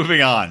it? We're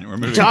moving on.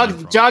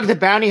 Dog the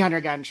Bounty Hunter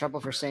got in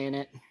trouble for saying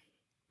it.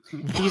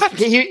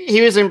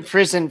 He was in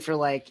prison for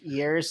like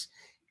years.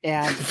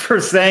 And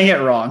for saying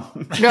it wrong.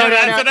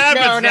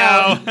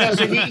 No.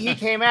 So he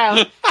came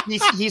out.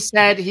 He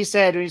said when he's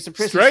in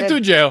prison. Straight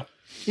to jail.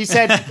 He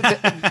said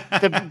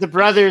the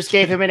brothers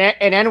gave him an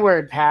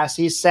N-word pass.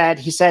 He said,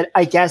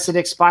 I guess it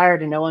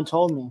expired and no one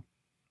told me.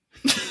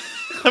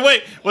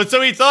 Wait,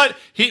 so he thought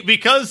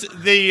because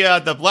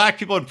the black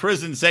people in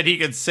prison said he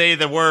could say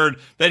the word,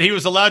 that he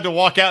was allowed to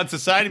walk out in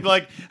society and be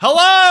like,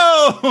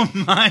 hello,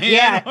 my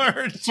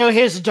N-word. So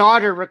his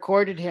daughter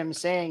recorded him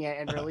saying it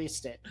and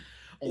released it.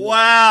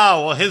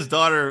 Wow. Well, his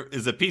daughter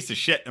is a piece of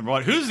shit. Number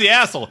one. Who's the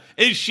asshole?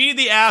 Is she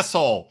the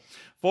asshole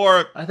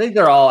for? I think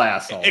they're all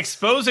assholes.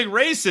 Exposing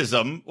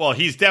racism. Well,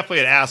 he's definitely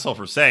an asshole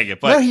for saying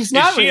it, but no, he's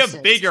not is she racist.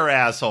 A bigger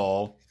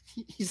asshole?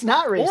 He's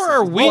not racist. Or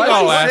are we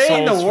all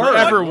assholes for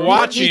ever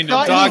watching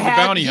Dog the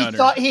Bounty Hunter? He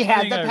thought he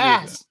had the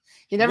pass.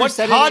 He never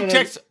said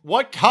context.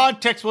 What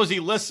context was he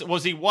listening?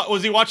 Was he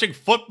watching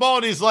football?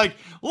 And he's like,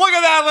 "Look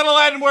at that little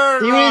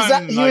N-word."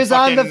 He was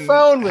on the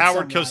phone with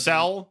Howard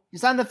Cosell.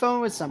 He's on the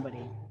phone with somebody.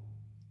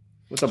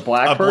 With a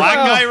black person? Black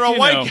guy or a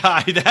white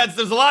guy?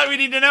 There's a lot we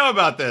need to know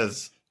about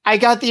this. I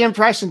got the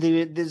impression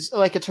that there's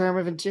like a term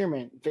of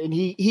endearment, and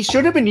he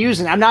should have been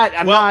using. I'm not.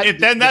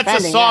 Then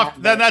that's a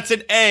soft. Then that's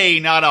an A,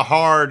 not a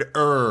hard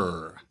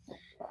R.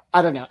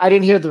 I don't know. I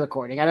didn't hear the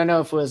recording. I don't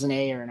know if it was an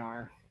A or an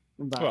R.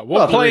 But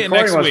we'll play it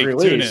next week.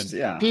 Released, tune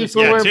in. Yeah.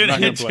 People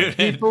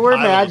were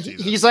mad.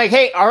 He's like,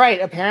 "Hey, all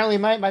right. Apparently,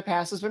 my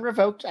pass has been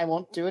revoked. I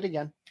won't do it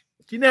again."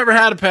 You never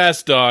had a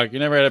pass, dog. You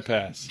never had a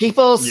pass.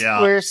 People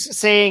were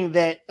saying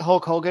that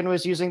Hulk Hogan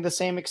was using the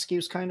same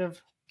excuse, kind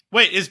of.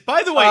 Wait,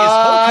 by the way, is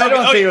Hulk Hogan? I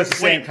don't think it was the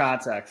same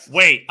context.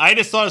 Wait, I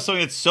just thought of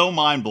something that's so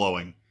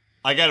mind-blowing.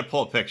 I got to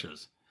pull up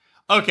pictures.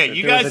 Okay,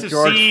 you guys have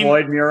George seen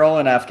Floyd mural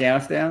in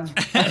Afghanistan?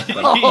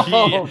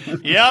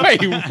 Yeah.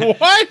 Wait,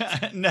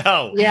 what?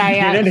 No. Yeah.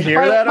 You didn't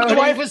hear that? My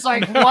wife was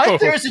like, "What? No.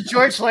 There's a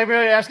George Floyd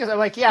mural in Afghanistan." I'm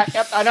like, "Yeah,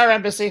 yep, on our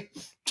embassy."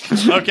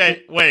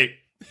 Okay, wait.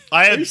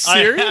 Are you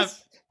serious?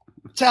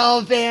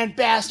 Taliban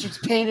bastards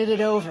painted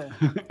it over.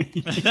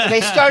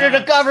 They started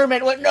a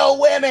government with no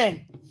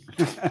women.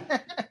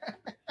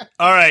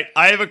 All right,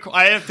 I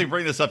have to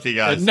bring this up to you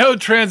guys. And no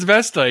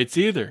transvestites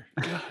either.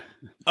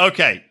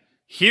 Okay,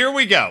 here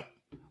we go.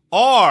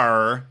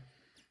 Oh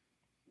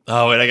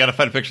wait, I gotta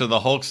find a picture of the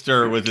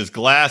Hulkster with his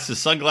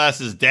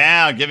sunglasses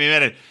down. Give me a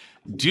minute.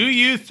 Do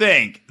you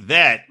think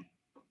that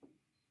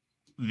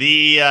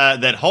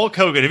that Hulk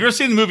Hogan? Have you ever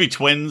seen the movie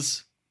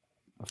Twins?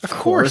 Of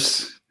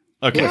course.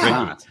 Okay,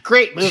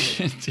 great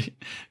movie.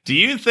 Do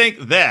you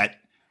think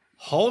that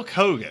Hulk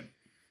Hogan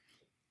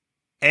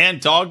and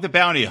Dog the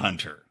Bounty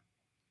Hunter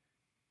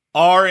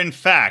are in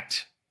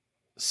fact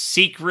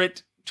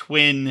secret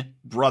twin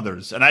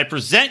brothers? And I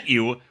present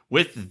you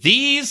with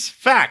these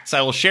facts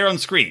I will share on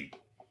screen.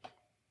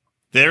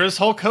 There is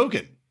Hulk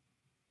Hogan.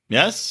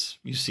 Yes,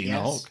 you've seen the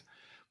Hulk.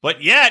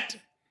 But yet,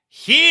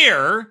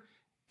 here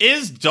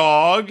is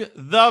Dog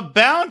the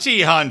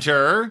Bounty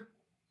Hunter.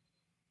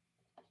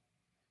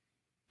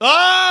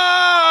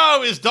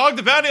 Oh, is Dog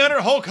the Bounty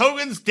Hunter Hulk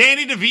Hogan's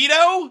Danny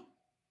DeVito?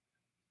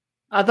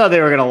 I thought they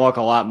were going to look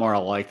a lot more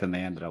alike than they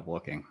ended up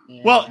looking.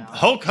 Yeah, well,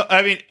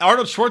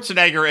 Arnold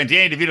Schwarzenegger and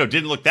Danny DeVito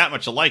didn't look that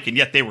much alike, and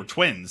yet they were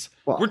twins.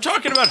 Well, we're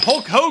talking about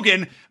Hulk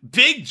Hogan,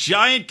 big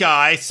giant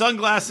guy,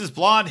 sunglasses,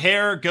 blonde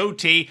hair,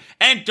 goatee,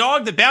 and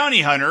Dog the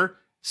Bounty Hunter,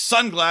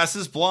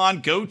 sunglasses,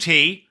 blonde,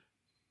 goatee.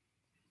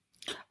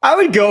 I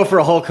would go for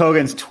a Hulk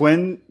Hogan's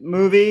twin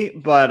movie,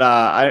 but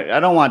I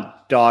don't want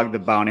Dog the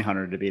Bounty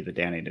Hunter to be the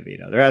Danny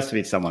DeVito. There has to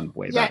be someone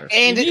way better.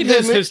 And you need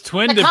his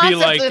twin to be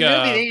like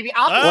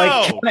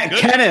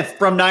Kenneth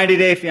from 90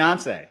 Day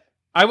Fiance.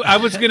 I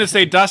was gonna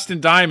say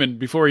Dustin Diamond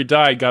before he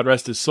died. God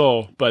rest his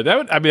soul. But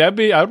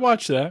I'd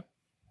watch that.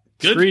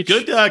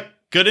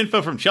 Good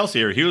info from Chelsea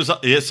here. He was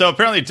so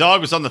apparently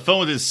Dog was on the phone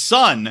with his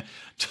son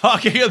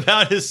talking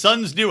about his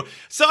son's new.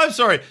 So I'm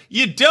sorry,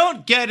 you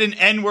don't get an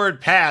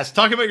N-word pass.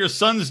 Talking about your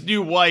son's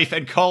new wife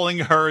and calling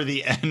her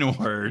the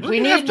N-word. We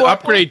need to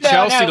upgrade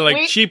Chelsea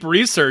to cheap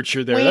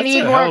researcher there. We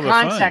need more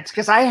context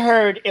because I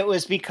heard it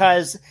was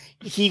because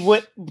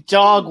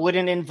Dog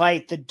wouldn't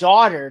invite the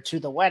daughter to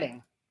the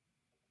wedding.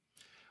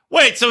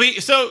 Wait,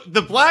 so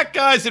the black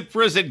guys at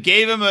prison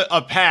gave him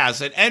a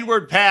pass, an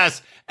N-word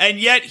pass, and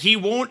yet he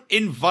won't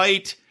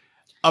invite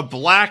a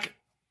black.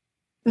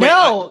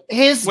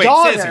 His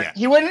daughter.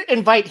 He wouldn't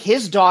invite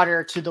his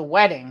daughter to the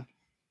wedding.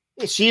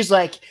 She's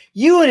like,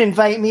 you would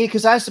invite me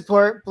because I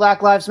support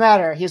Black Lives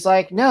Matter. He's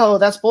like, no,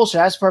 that's bullshit.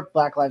 I support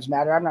Black Lives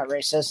Matter. I'm not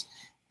racist.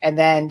 And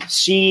then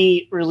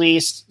she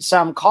released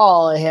some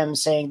call of him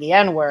saying the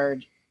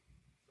N-word,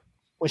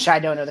 which I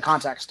don't know the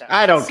context of.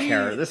 I don't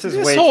care. This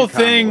whole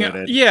thing.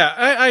 Yeah,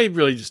 I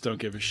really just don't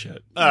give a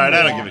shit. All right,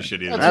 I don't give a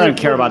shit either. I don't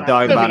care about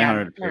Dog Bounty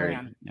Hunter.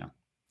 Period. Yeah.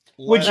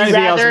 Would you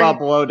rather about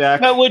Below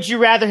Deck? But would you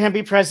rather him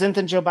be president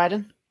than Joe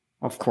Biden?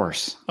 Of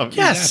course.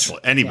 Yes.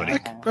 Anybody.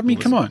 I mean,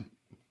 come on.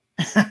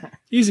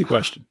 Easy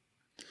question.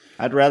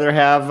 I'd rather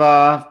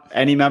have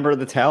any member of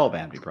the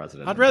Taliban be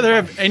president. I'd rather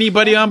have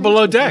anybody on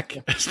Below Deck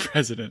as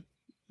president.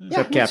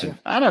 Except Captain.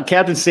 I don't know,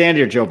 Captain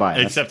Sandy or Joe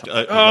Biden. Except it's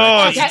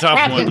a tough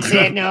Captain one.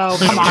 Sandy, no,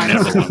 come on.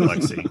 Never want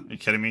Lexi. Are you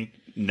kidding me?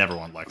 Never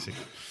want Lexi.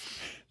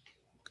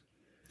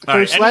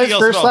 First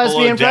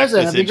lesbian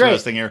president. That'd be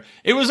great. Here.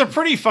 It was a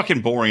pretty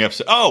fucking boring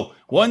episode. Oh,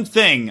 one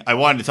thing I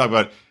wanted to talk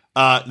about: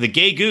 the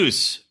Gay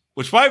Goose,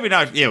 which why are we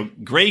not?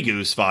 Gray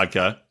Goose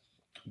Vodka.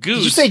 Goose.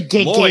 Did you say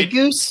Gay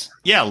Goose?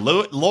 Yeah,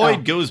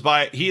 Lloyd goes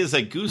by. He has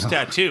a goose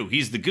tattoo.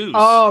 He's the goose.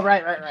 Oh,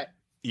 right.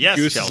 Yes,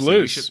 Goose Chelsea. is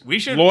loose. We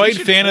should. Lloyd,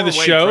 fan of the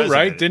show, president.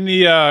 Right? Didn't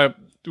he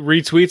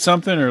retweet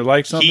something or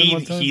like something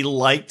one time? He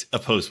liked a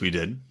post we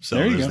did. So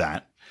there's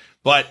that.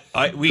 But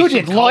we Who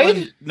should did, call Lloyd?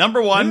 him,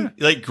 number one,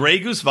 like Gray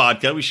Goose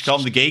Vodka. We should call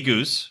him the Gay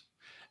Goose.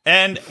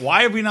 And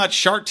why have we not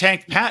Shark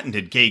Tank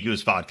patented Gay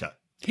Goose Vodka?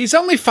 He's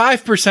only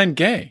 5%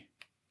 gay.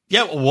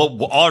 Yeah,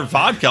 well, our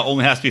vodka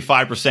only has to be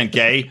 5%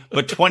 gay,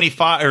 but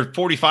 25 or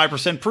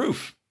 45%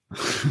 proof.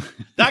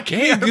 That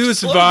Gay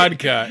Goose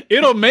Vodka.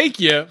 It'll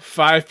make you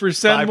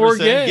 5% more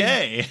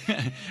gay.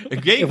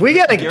 If we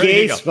got a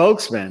gay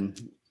spokesman,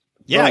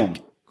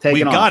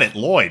 we've got it.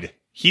 Lloyd.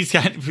 He's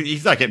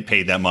not getting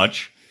paid that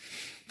much.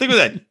 Think of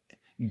that.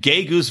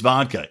 Gay Goose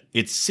Vodka.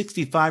 It's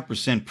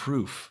 65%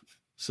 proof.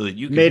 So that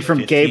you can made from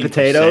gay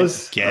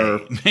potatoes?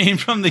 Gay. Made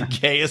from the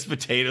gayest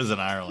potatoes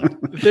in Ireland.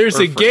 There's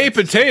a gay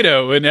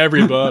potato in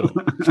every bottle.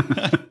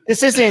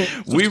 This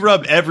isn't. We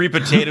rub every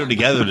potato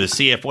together to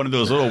see if one of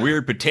those little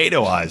weird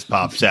potato eyes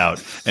pops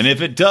out. And if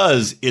it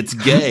does, it's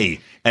gay.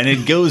 And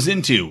it goes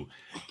into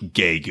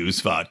Gay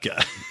Goose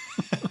Vodka.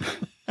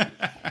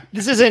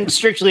 This isn't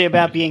strictly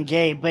about being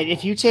gay, but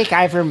if you take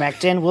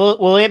ivermectin,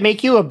 will it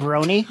make you a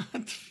brony?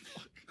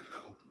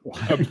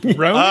 A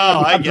brony?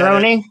 Oh, I get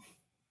brony? It.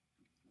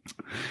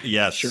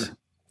 Yes. Sure.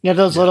 You know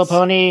those little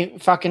pony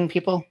fucking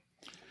people?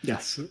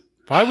 Yes.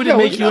 Why would it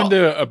make you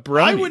into a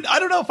brony? I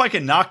don't know if I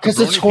can knock because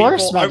it's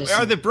horse medicine.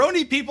 Are the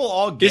brony people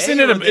all gay?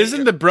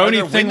 Isn't the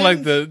brony thing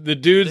women? Like the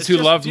dudes who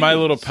love My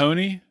Little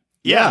Pony?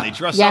 Yeah, they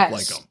dress up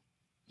like them.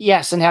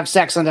 Yes, and have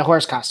sex in the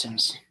horse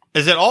costumes.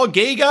 Is it all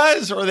gay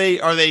guys, or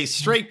are they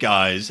straight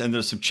guys, and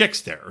there's some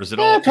chicks there? Or is it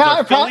all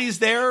fillies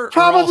there?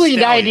 Probably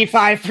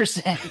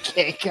 95%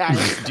 gay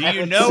guys. Do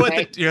you know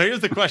what? Here's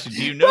the question: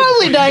 do you know?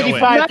 Probably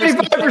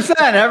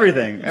 95%.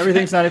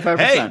 Everything's 95%.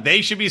 Hey,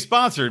 they should be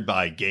sponsored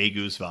by Gay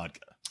Goose Vodka.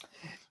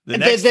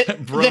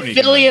 The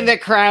filly in the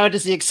crowd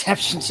is the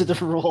exception to the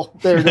rule.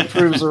 That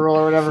proves the rule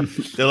or whatever.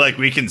 They're like,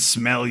 we can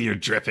smell your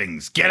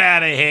drippings. Get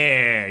out of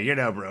here. You're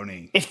no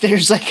brony. If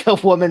there's like a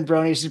woman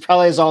brony, she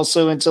probably is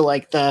also into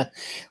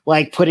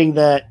putting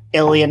the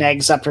alien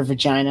eggs up her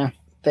vagina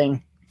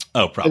thing.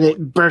 Oh, probably.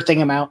 Birthing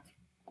them out.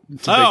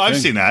 I've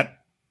seen that. I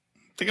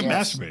think I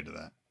masturbated to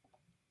that.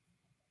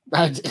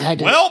 I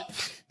did. Well,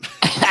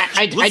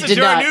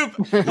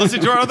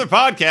 listen to our other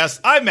podcast.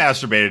 I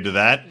masturbated to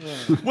that,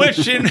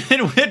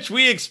 in which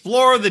we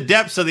explore the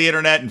depths of the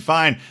internet and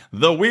find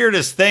the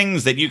weirdest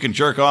things that you can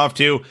jerk off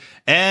to,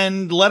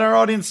 and let our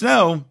audience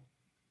know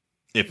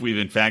if we've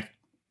in fact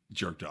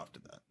jerked off to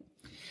that.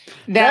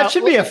 Now, that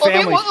should be a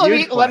family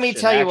feud. Let me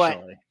tell you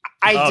what.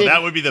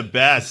 That would be the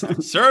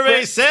best.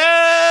 Survey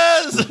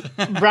says,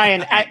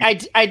 Brian,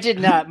 I did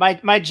not.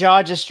 My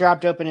jaw just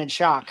dropped open in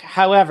shock.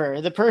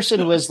 However, the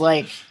person was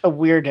like a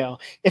weirdo.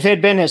 If it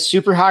had been a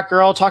super hot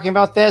girl talking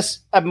about this,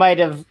 I might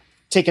have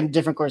taken a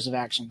different course of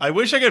action. I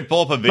wish I could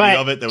pull up a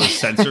video of it that was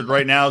censored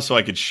right now so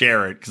I could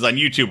share it, because on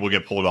YouTube we'll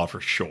get pulled off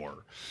for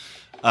sure.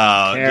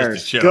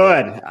 Just to show.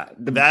 Good.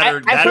 That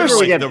or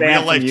like the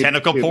real life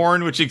tentacle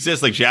porn, which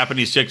exists, like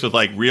Japanese chicks with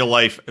like real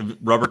life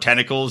rubber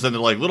tentacles, and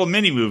they're like little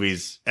mini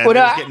movies, and they're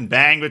just getting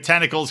banged with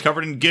tentacles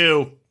covered in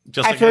goo,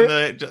 just like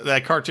in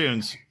the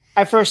cartoons.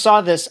 I first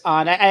saw this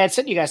on. I had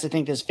sent you guys, I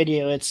think, this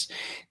video. It's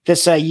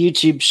this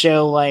YouTube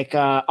show, like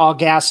All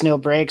Gas No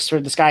Breaks,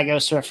 where this guy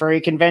goes to a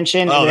furry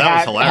convention. Oh, that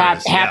was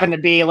hilarious! Happened to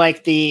be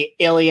like the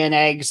alien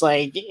eggs,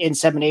 like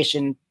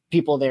insemination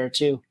people there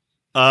too.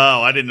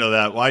 Oh, I didn't know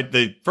that. Why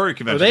the furry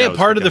convention? Are they a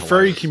part of the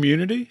furry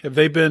community? Have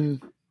they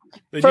been?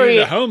 They need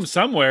a home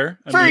somewhere.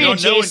 Furry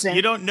adjacent.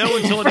 You don't know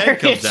until an egg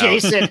comes out.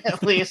 Adjacent,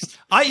 at least.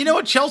 You know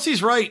what?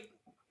 Chelsea's right.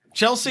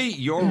 Chelsea,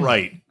 you're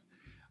right.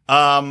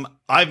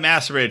 I've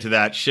masturbated to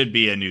that. Should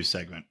be a new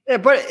segment. Yeah,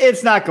 but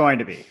it's not going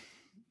to be.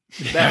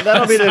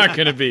 That'll be not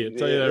going to be. I'll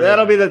tell you that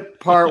that'll be the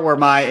part where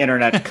my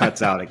internet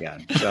cuts out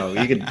again. So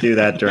you can do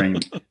that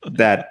during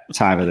that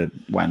time of the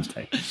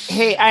Wednesday.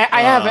 Hey,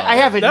 I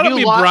have a that'll new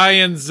be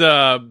Brian's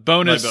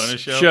bonus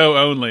show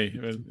only.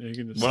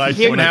 When I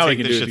take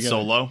this shit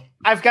solo.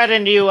 I've got a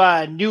new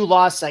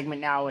law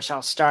segment now, which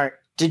I'll start.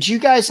 Did you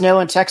guys know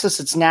in Texas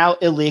it's now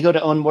illegal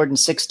to own more than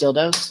 6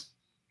 dildos?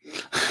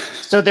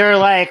 So they're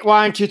like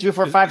 1, 2, 3,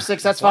 4, 5,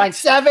 6. That's fine.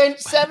 7.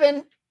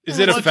 Is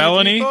it a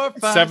felony?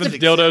 7th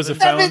dildo's a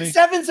felony?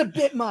 7's a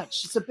bit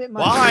much. It's a bit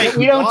much. Why?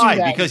 We don't do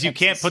that because you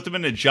can't put them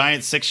in a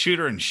giant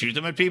 6-shooter and shoot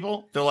them at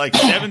people? They're like,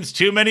 7's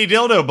too many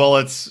dildo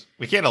bullets.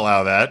 We can't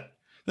allow that.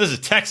 This is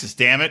Texas,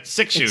 damn it.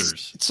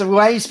 6-shooters. So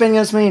why are you spending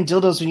this many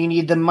dildos when you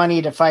need the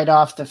money to fight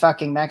off the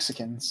fucking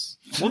Mexicans?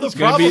 Well, the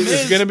problem is...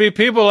 There's going to be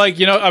people like,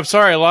 I'm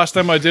sorry, I lost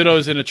my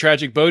dildos in a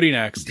tragic boating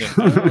accident.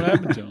 I don't know what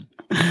happened to them.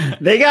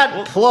 They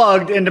got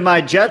plugged into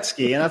my jet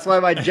ski, and that's why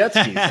my jet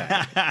ski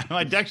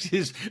my jet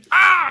ski's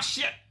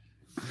shit.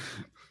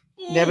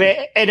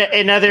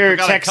 Another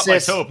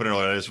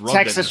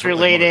Texas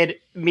related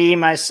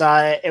meme I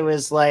saw. It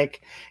was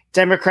like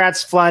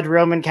Democrats flood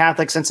Roman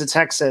Catholics into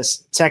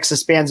Texas.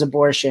 Texas bans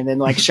abortion,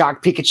 and like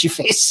shocked Pikachu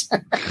face.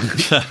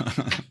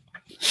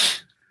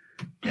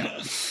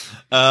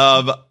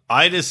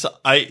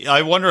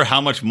 I wonder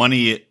how much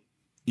money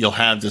you'll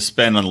have to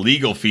spend on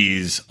legal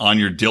fees on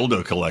your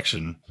dildo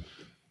collection.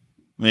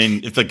 I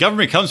mean, if the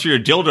government comes for your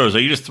dildos, are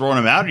you just throwing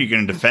them out, or are you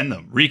going to defend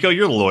them? Rico,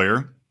 you're the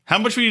lawyer. How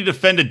much would you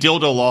defend a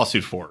dildo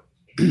lawsuit for?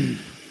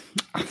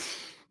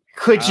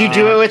 Could you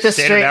do it with a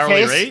straight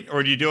face? Rate,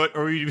 or do you do it,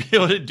 or you be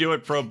able to do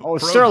it pro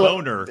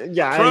boner?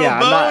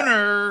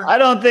 Boner. I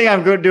don't think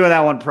I'm good doing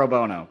that one pro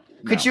bono.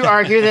 Could you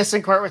argue this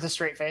in court with a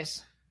straight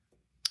face?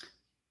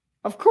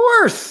 Of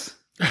course.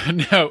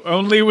 No,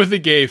 only with a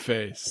gay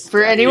face.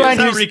 For anyone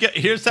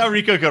here's how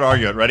Rico could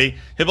argue it. Ready?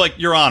 He'd be like,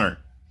 Your Honor,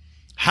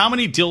 how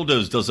many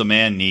dildos does a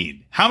man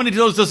need? How many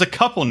dildos does a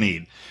couple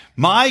need?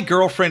 My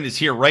girlfriend is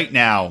here right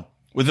now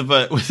with a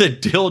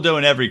dildo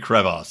in every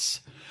crevice.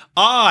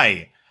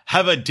 I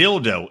have a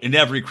dildo in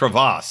every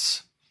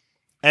crevice.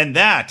 And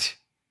that...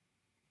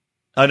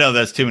 Oh, no,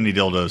 that's too many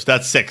dildos.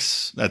 That's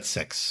 6. That's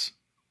 6.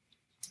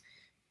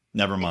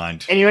 Never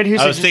mind. Anyone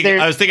who's I was thinking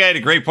I had a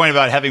great point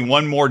about having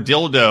one more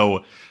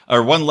dildo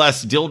or one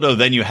less dildo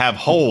than you have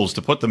holes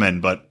to put them in,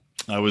 but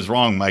I was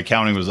wrong. My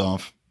counting was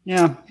off.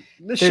 Yeah.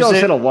 This show's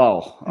hit a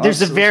wall.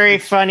 There's a very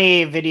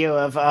funny video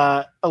of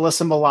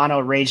Alyssa Milano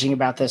raging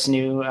about this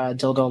new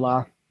dildo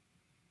law.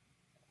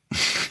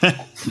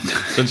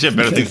 Don't you have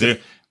better things to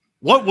do?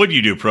 What would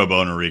you do pro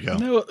bono, Rico?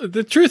 No,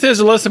 the truth is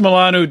Alyssa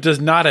Milano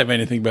does not have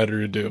anything better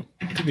to do,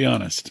 to be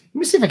honest. Let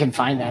me see if I can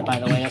find that, by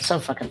the way. That's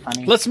so fucking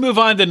funny. Let's move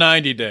on to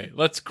 90 Day.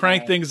 Let's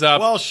crank things up.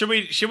 Well, should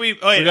we? We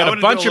got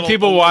a bunch of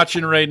people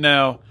watching right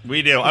now.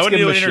 We do. I want to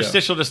do an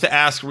interstitial just to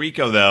ask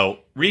Rico, though.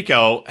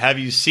 Rico, have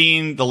you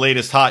seen the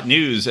latest hot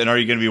news, and are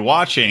you going to be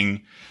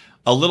watching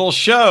a little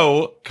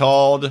show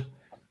called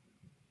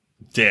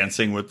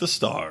Dancing with the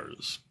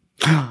Stars?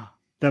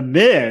 The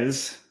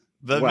Miz?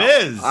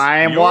 Miz.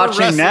 I am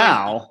watching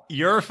now.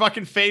 Your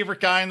fucking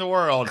favorite guy in the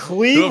world.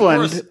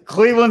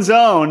 Cleveland's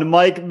own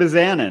Mike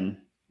Mizanin.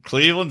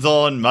 Cleveland's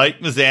own Mike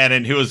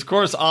Mizanin, who was, of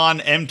course, on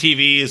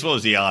MTV. As well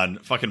as he on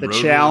fucking The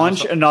Road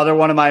Challenge, another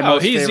one of my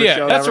most favorite shows that's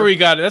ever.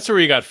 That's where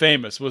he got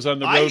famous, was on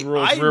the Road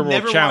Rules Real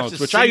World Challenge,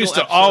 which I used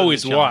to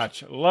always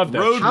watch. I love that.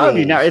 Road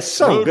Rules. Now it's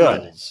so Road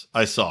good. Rules,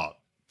 I saw.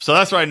 So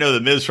that's where I know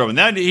the Miz from. And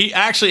then he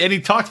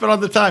talked about it all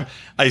the time.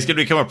 He's going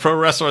to become a pro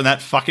wrestler, and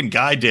that fucking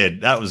guy did.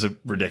 That was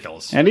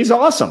ridiculous. And he's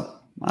awesome.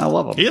 I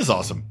love him. He is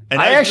awesome.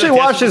 And I actually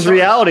watched his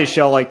reality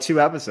show, like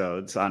 2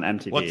 episodes on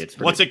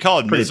MTV. What's it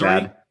called? Misery?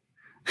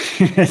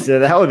 Bad. So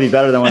that would be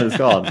better than what it's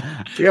called.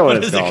 I forget what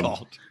it's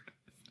called.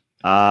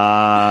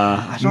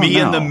 I don't know.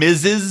 And the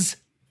Mizes?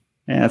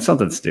 Yeah, it's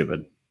something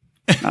stupid.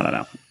 I don't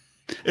know.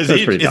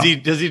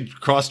 Does he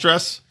cross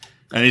dress?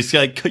 And he's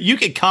like, you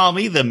can call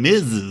me the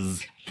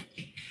Mizes.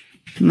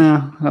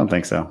 No, I don't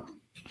think so.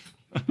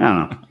 I don't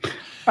know.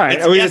 All right.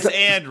 It's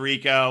and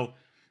Rico.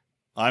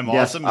 I'm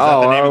awesome. Is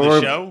that the name of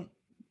the show?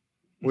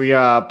 We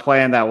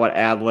playing that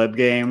ad lib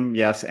game?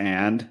 Yes,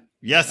 and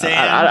yes, and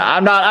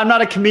I'm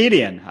not a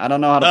comedian. I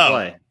don't know how to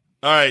play.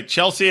 All right,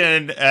 Chelsea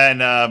and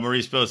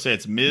Maurice both say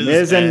it's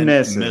Miz and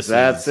Mrs.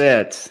 That's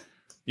it.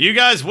 You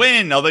guys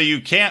win, although you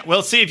can't.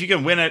 We'll see if you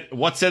can win it.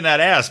 What's in that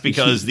ass?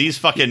 Because these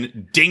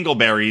fucking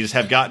dingleberries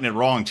have gotten it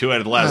wrong 2 out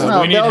of the last.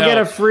 They'll get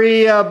a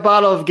free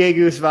bottle of Gay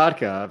Goose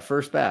Vodka,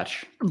 first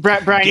batch.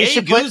 Brian,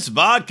 Gay Goose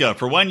Vodka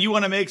for when you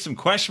want to make some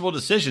questionable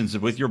decisions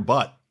with your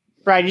butt.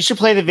 Brian, you should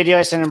play the video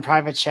I sent in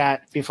private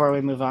chat before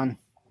we move on.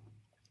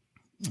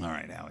 All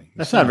right, Howie.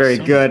 That's not very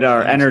good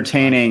or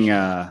entertaining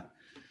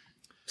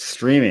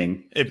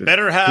streaming. It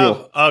better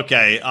have.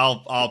 Okay,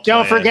 I'll.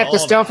 Don't forget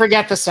this. Don't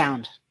forget the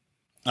sound.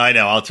 I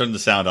know. I'll turn the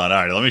sound on.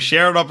 All right, let me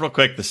share it up real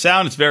quick. The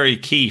sound is very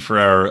key for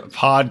our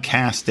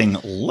podcasting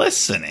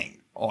listening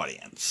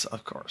audience,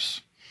 of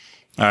course.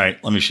 All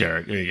right, let me share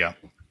it. Here you go.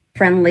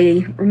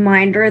 Friendly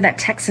reminder that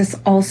Texas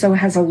also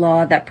has a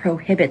law that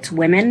prohibits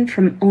women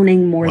from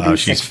owning more than 6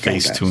 she's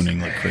face dildos. tuning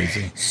like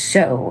crazy.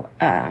 So,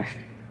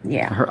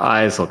 yeah. Her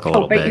eyes look a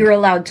little big. But you're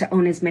allowed to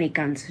own as many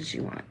guns as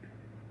you want.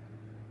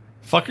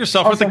 Fuck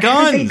yourself Also, with the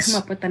how did they guns.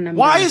 come up with the number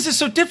Why is this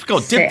so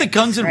difficult? 6, Dip the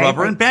guns in right?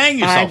 rubber and bang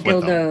yourself 5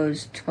 with them.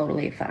 dildos,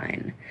 totally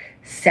fine.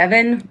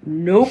 7,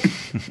 nope.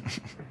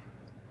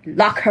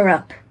 Lock her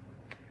up.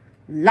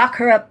 Lock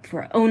her up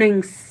for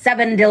owning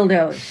 7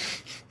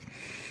 dildos.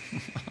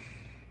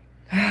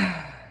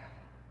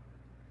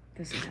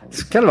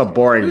 It's kind of a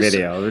boring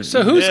video.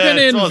 So who's going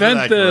to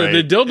invent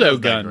the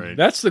dildo gun? Great.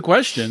 That's the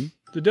question.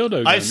 The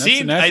dildo gun. I've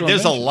seen.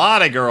 There's a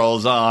lot of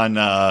girls on,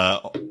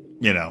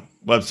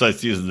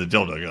 websites using the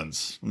dildo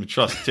guns. Let me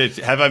trust.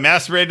 Have I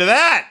masturbated to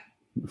that?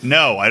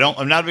 No, I don't.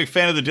 I'm not a big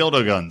fan of the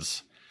dildo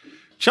guns.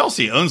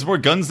 Chelsea owns more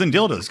guns than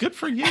dildos. Good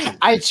for you.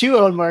 I too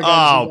own more guns.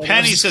 Oh,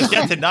 Penny says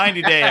get to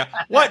 90 day.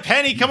 What,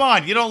 Penny? Come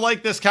on. You don't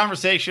like this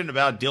conversation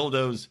about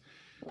dildos?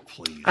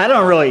 Please. I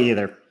don't really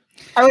either.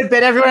 I would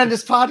bet everyone on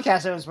this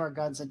podcast owns more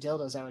guns than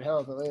dildos. I would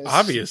hope at least.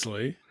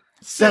 Obviously.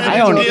 I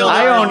own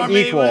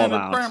equal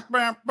amounts.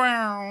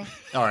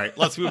 All right,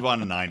 let's move on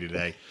to 90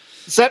 day.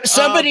 So,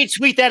 somebody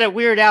tweet that at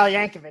Weird Al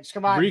Yankovic.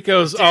 Come on.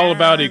 Rico's all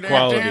about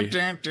equality.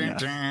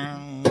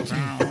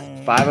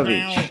 5 of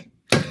each.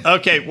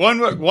 Okay,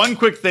 one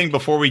quick thing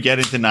before we get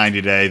into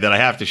 90 day that I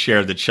have to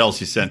share that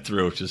Chelsea sent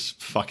through, which is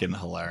fucking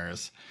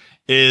hilarious,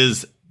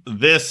 is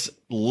this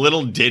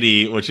little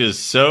ditty, which is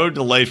so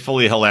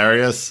delightfully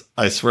hilarious.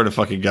 I swear to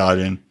fucking God,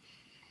 man.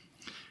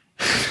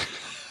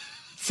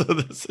 So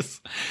this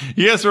is,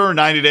 you guys remember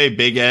 90 Day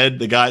Big Ed,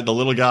 the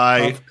little guy,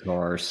 of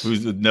course,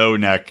 who's with no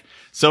neck.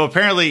 So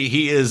apparently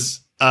he is.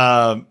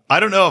 I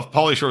don't know if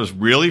Pauly Shore was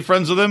really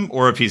friends with him,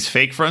 or if he's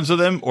fake friends with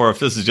him, or if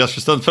this is just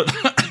for stunts. But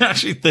I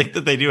actually think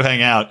that they do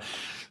hang out.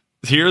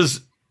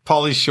 Here's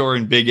Pauly Shore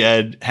and Big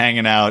Ed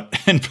hanging out,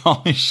 and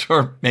Pauly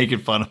Shore making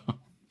fun of him.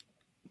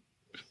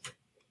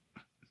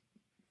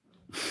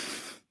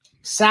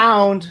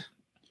 Sound.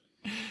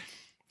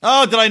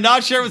 Oh, did I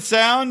not share it with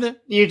sound?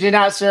 You did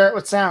not share it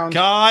with sound.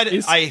 God,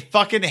 I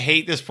fucking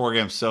hate this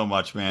program so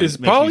much, man. Is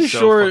Pauly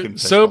Shore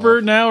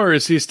sober now, or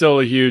is he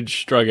still a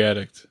huge drug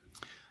addict?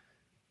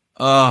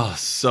 Oh,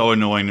 so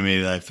annoying to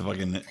me that I have to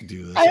fucking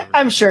do this.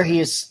 I'm sure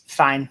he is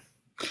fine.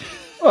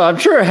 Well, I'm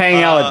sure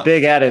hanging out with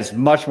Big Ed is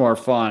much more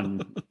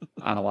fun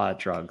on a lot of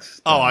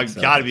drugs. Oh, I've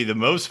got to be the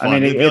most fun. I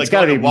mean, it's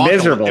got to be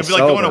miserable. It'd be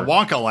like going to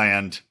Wonka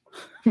Land.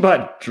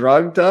 But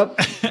drugged up?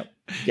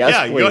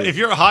 Yes, yeah, if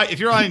you're high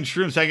in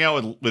shrooms hanging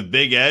out with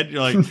Big Ed, you're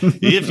like,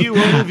 if you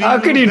want to view how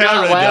could you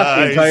not laugh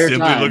the entire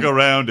simply time? Look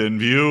around and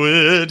view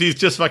it. He's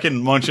just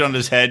fucking munching on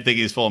his head,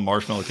 thinking he's full of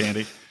marshmallow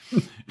candy.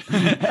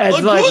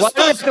 It's like, why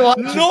do I have to watch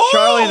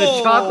Charlie and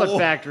the Chocolate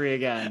Factory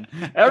again?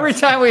 Every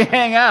time we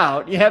hang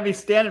out, you have me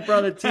stand in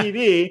front of the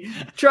TV.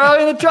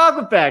 Charlie and the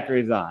Chocolate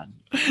Factory's on.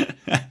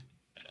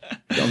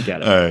 Don't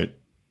get it. All right.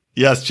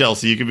 Yes,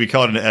 Chelsea, you can be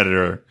called an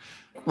editor.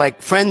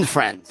 Like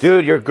friends.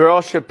 Dude, your girl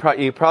should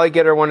you probably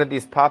get her one of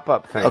these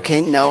pop-up things.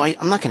 Okay, no,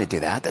 I'm not going to do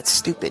that. That's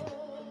stupid.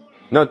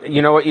 No,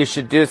 you know what you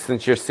should do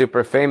since you're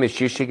super famous?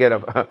 You should get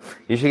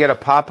a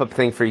pop-up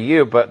thing for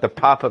you, but the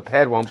pop-up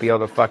head won't be able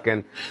to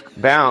fucking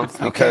bounce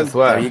because okay,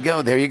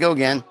 what? There you go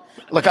again.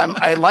 Look,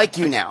 I like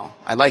you now.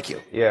 I like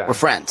you. Yeah. We're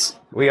friends.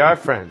 We are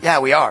friends. Yeah,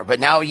 we are. But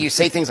now you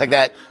say things like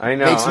that. I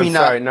know. Makes me I'm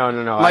not, sorry. No.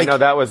 Like, I know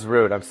that was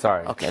rude. I'm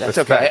sorry. Okay, that's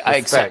okay. I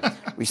accept.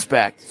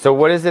 Respect. So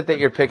what is it that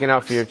you're picking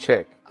out for your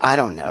chick? I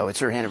don't know. It's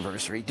her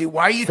anniversary. Dude,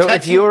 why are you So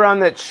touching? if you were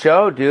on that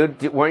show,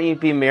 dude, weren't you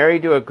be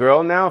married to a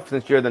girl now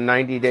since you're the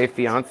 90-day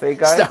fiance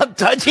guy? Stop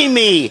touching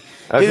me.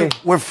 Okay. Dude,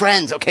 we're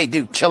friends. Okay,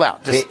 dude, chill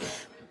out. Just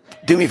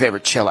do me a favor.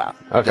 Chill out.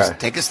 Okay. Just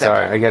take a step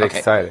Sorry, back. I get Okay.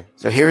 excited.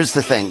 So here's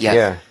the thing.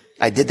 Yeah.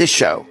 I did this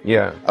show.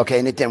 Yeah. Okay,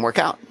 and it didn't work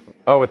out.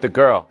 Oh, with the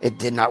girl. It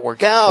did not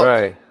work out.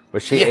 Right.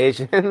 Was she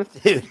Asian?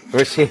 Dude,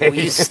 was she Asian? will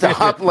you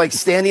stop like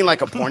standing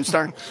like a porn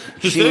star?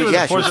 She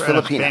was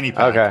Filipino.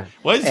 Okay.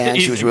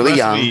 And she was really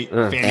young,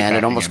 and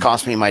it almost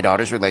cost me my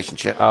daughter's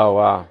relationship. Oh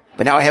wow!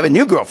 But now I have a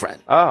new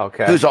girlfriend. Oh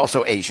okay. Who's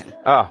also Asian.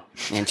 Oh.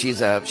 And she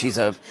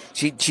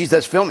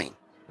does filming.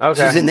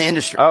 Okay. She's in the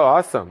industry. Oh,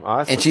 awesome.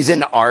 And she's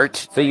into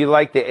art. So you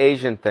like the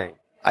Asian thing?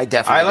 I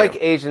definitely. I like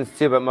Asians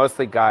too, but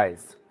mostly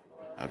guys.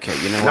 Okay,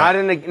 you know not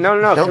what? In a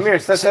no. Come here.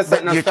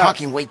 You're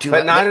talking way too.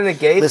 But not in a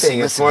gay listen, thing.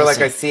 It's listen, more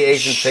listen. like I see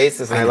Asian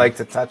faces and I like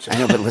to touch them. I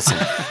know, but listen,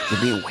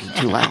 you're being way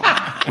too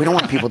loud. We don't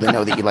want people to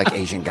know that you like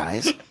Asian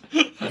guys.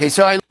 Okay,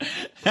 so when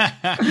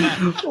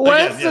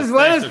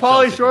is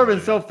Pauly Shore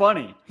been so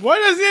funny? Why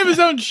doesn't he have his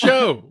own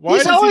show? Why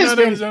He's does always he not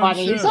been have his own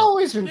funny. show? He's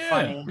always been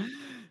funny.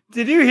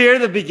 Did you hear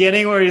the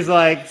beginning where he's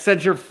like,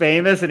 since you're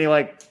famous, and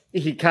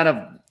he kind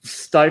of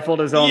stifled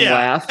his own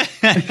laugh?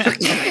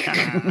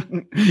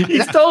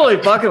 He's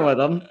totally fucking with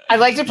him. I'd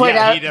like to point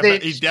out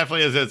he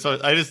definitely is it. So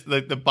I just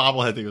the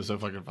bobblehead thing was so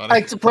fucking funny. I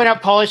like to point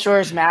out Pauly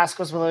Shore's mask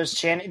was below his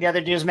chin, and the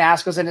other dude's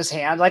mask was in his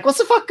hand. Like, what's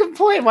the fucking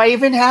point? Why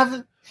even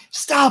have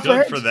stop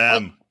Good it? for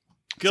them.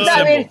 Good.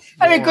 I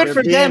mean, good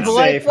for them, but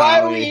like, why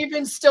are we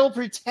even still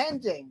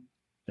pretending?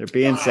 They're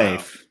being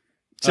safe.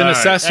 It's an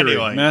accessory.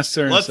 Anyway,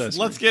 Master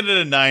let's get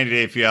into 90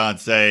 Day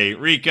Fiance.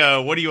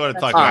 Rico, what do you want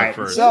to talk about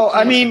first? So,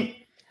 I mean,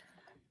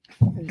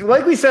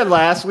 like we said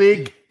last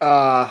week,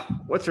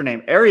 what's her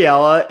name?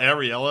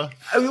 Ariela.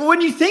 I mean,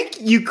 when you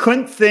think you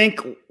couldn't think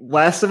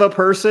less of a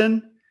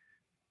person,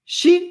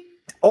 she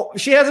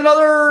has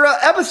another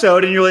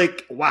episode, and you're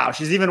like, wow,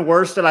 she's even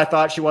worse than I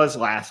thought she was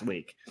last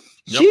week.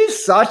 Yep.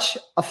 She's such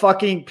a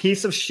fucking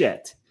piece of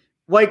shit.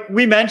 Like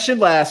we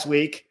mentioned last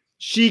week,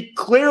 she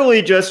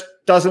clearly just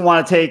doesn't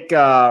want to take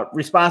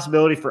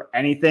responsibility for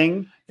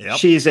anything. Yep.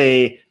 She's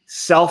a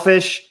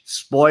selfish,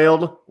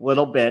 spoiled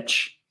little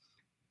bitch.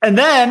 And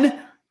then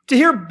to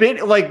hear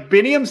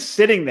Biniam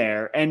sitting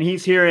there and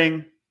he's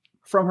hearing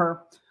from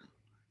her,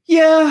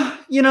 yeah,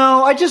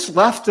 I just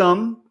left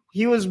him.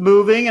 He was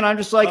moving and I'm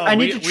just like, I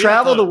need to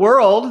travel the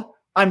world.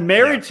 I'm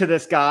married to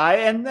this guy.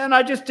 And then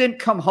I just didn't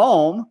come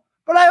home.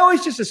 But I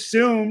always just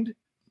assumed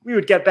we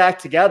would get back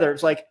together.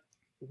 It's like,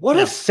 what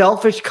a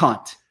selfish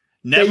cunt.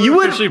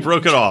 Never officially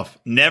broke it off.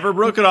 Never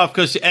broke it off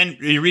because, and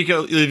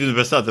Rico even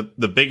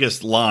the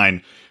biggest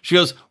line. She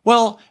goes,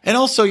 well, and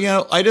also,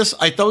 I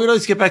thought we'd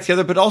always get back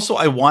together, but also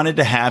I wanted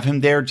to have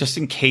him there just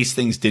in case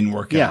things didn't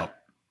work out.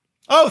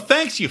 Oh,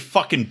 thanks, you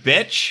fucking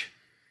bitch.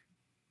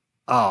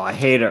 Oh, I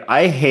hate her.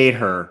 I hate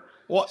her.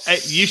 Well,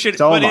 you should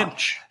so put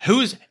much.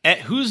 Who's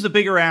the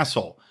bigger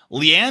asshole?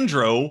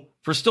 Leandro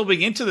for still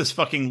being into this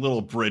fucking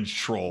little bridge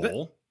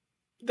troll.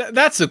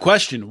 That's the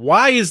question.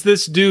 Why is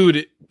this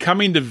dude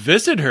coming to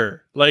visit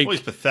her? Like,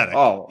 he's pathetic.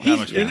 Oh,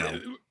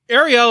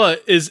 Ariela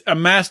is a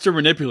master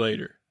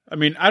manipulator. I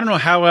mean, I don't know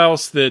how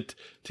else to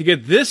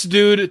get this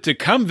dude to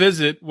come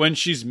visit when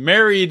she's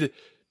married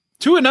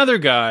to another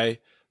guy.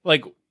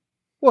 Like,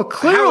 well,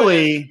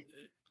 clearly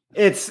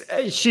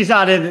she's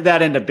not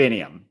that into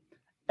Biniam,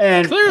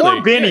 and poor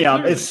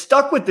Biniam is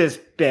stuck with this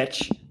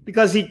bitch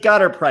because he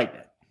got her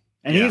pregnant,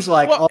 and he's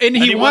like, and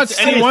he wants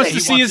to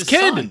see his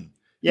kid. Son.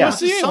 Yeah,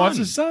 he wants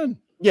his son.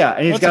 Yeah,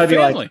 and he's got to be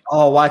like,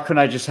 oh, why couldn't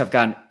I just have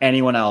gotten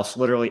anyone else,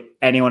 literally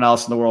anyone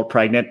else in the world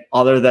pregnant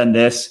other than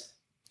this?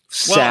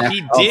 Well,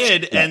 he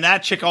did, and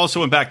that chick also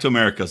went back to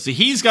America. So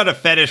he's got a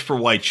fetish for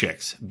white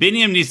chicks.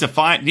 Biniam needs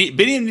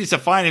to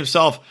find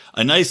himself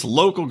a nice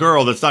local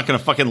girl that's not going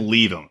to fucking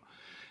leave him.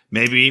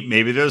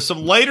 Maybe there's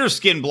some lighter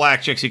skinned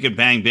black chicks he could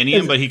bang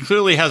Biniam, but he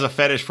clearly has a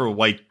fetish for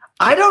white chicks.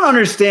 I don't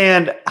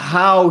understand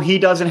how he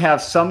doesn't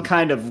have some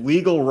kind of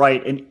legal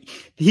right. And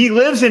he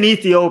lives in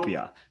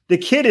Ethiopia. The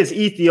kid is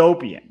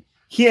Ethiopian.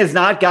 He has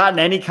not gotten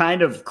any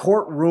kind of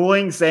court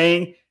ruling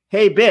saying,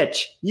 hey,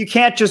 bitch, you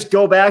can't just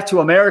go back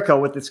to America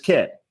with this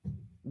kid.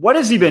 What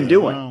has he been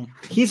doing?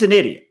 He's an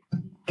idiot.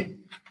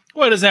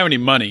 Well, he doesn't have any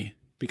money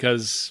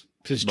because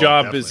his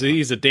job is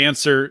he's a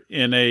dancer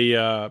and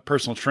a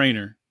personal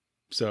trainer.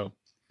 So,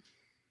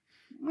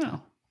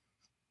 well,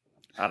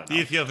 I don't know.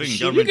 The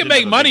Ethiopian you can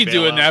make money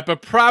doing that,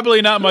 but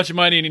probably not much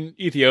money in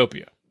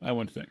Ethiopia, I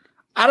wouldn't think.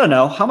 I don't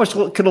know. How much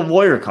could a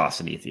lawyer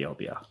cost in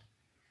Ethiopia?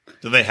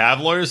 Do they have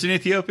lawyers in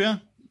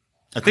Ethiopia?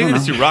 I think they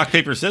just do rock,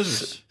 paper,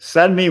 scissors.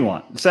 Send me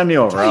one. Send me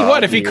over. Tell you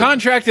what, if he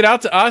contracted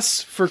out to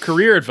us for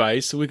career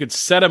advice, we could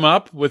set him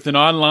up with an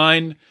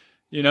online,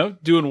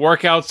 doing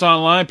workouts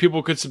online.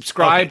 People could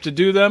subscribe to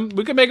do them.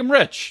 We could make him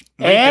rich.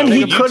 And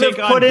he could have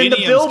put in the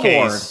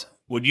billboard.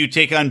 Would you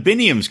take on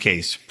Biniam's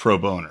case pro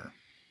bono?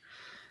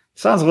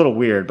 Sounds a little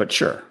weird, but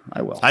sure,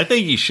 I will. I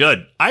think he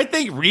should. I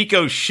think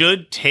Rico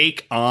should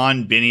take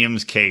on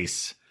Biniam's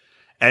case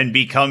and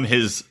become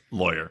his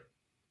lawyer.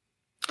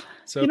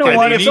 So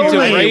what? It's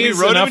only we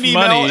wrote him an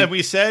email and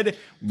we said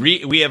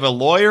we have a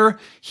lawyer.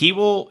 He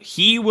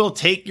will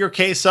take your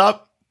case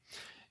up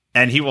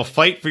and he will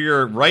fight for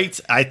your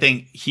rights. I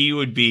think he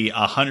would be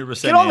 100%.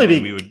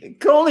 It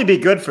could only be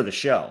good for the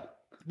show.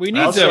 We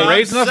need to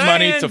raise enough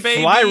money to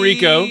fly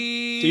Rico to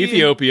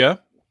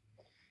Ethiopia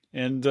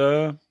and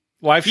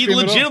live stream. He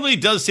legitimately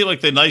does seem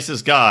like the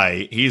nicest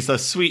guy. He's a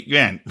sweet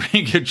man.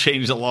 Rico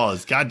change the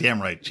laws. Goddamn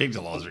right, change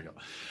the laws, Rico.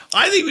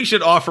 I think we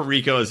should offer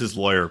Rico as his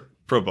lawyer.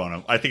 Pro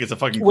bono. I think it's a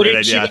fucking great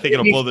idea. I think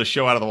it'll blow the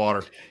show out of the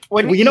water.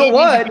 Well, you know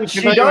what?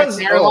 She does.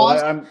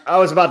 I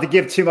was about to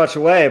give too much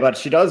away, but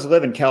she does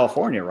live in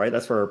California, right?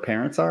 That's where her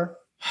parents are.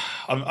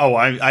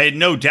 I had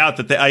no doubt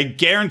that I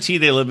guarantee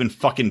they live in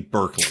fucking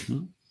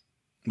Berkeley.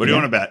 What do you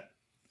want to bet?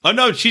 Oh,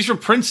 no, she's from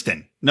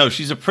Princeton. No,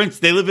 she's a Prince.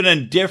 They live in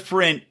a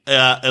different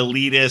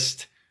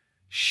elitist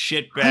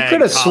shitbag. I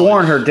could have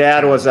sworn her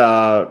dad was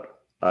a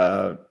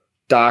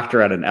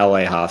doctor at an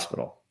LA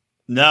hospital.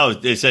 No,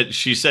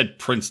 she said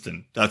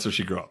Princeton. That's where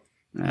she grew up.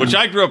 Which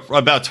I grew up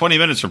about 20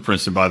 minutes from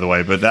Princeton, by the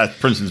way, but that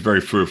Princeton's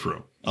very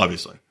frou-frou,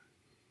 obviously.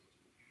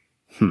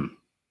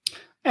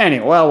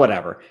 Anyway, well,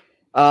 whatever.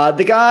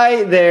 The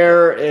guy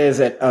there is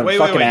a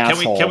fucking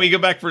asshole. Can we go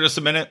back for just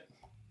a minute?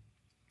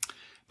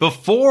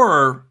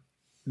 Before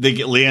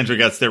Leandra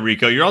gets there,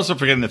 Rico, you're also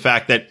forgetting the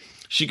fact that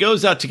she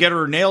goes out to get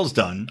her nails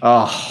done.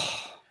 Oh.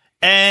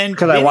 And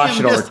because I watched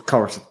it over the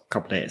course of a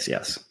couple days,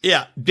 yes.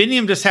 Yeah.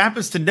 Biniam just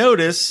happens to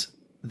notice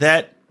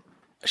that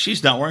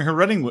she's not wearing her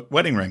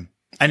wedding ring.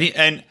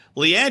 And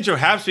Leandro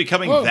happens to be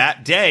coming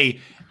that day.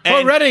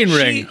 Her wedding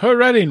ring. Her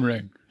wedding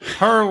ring.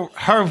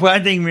 Her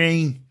wedding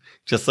ring.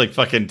 Just like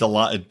fucking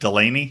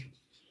Delaney.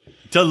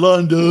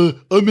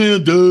 Delanda,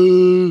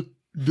 Amanda,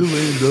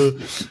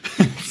 Delanda.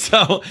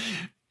 So,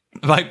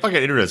 my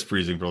fucking internet's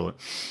freezing, probably.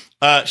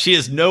 She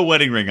has no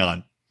wedding ring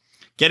on.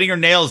 Getting her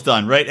nails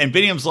done, right? And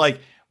Biniam's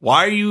like,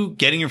 why are you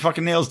getting your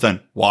fucking nails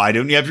done? Why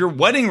don't you have your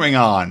wedding ring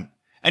on?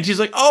 And she's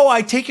like, oh,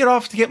 I take it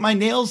off to get my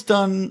nails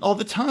done all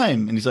the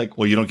time. And he's like,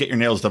 well, you don't get your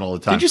nails done all the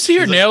time. Did you see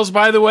her nails,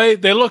 by the way?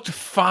 They looked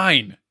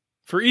fine.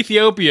 For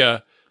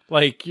Ethiopia,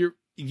 like, you're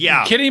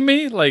kidding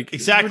me? Like,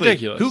 exactly.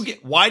 Ridiculous.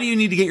 Why do you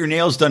need to get your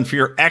nails done for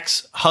your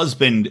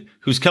ex-husband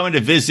who's coming to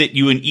visit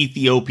you in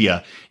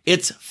Ethiopia?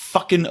 It's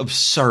fucking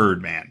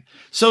absurd, man.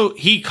 So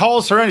he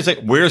calls her and he's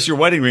like, where's your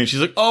wedding ring?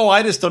 She's like, oh,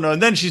 I just don't know.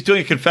 And then she's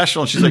doing a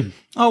confessional and she's like,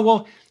 oh,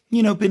 well,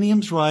 you know,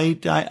 Biniam's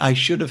right. I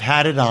should have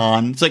had it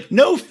on. It's like,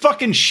 no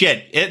fucking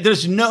shit.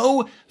 There's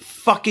no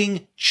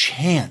fucking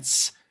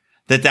chance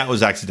that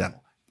was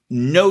accidental.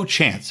 No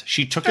chance.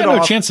 She took it off.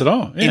 No chance at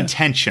all. Yeah.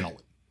 Intentionally.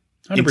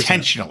 100%.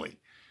 Intentionally.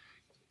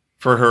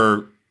 For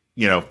her,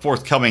 you know,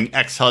 forthcoming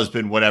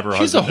ex-husband, whatever.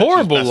 She's a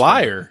horrible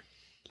liar.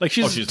 Like,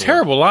 she's a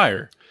terrible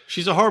liar.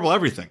 She's a horrible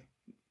everything.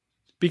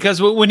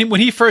 Because when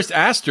he first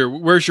asked her,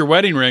 where's your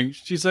wedding ring?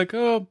 She's like,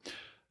 oh,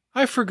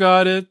 I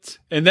forgot it.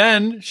 And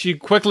then she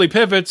quickly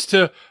pivots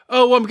to,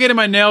 oh, well, I'm getting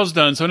my nails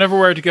done, so I never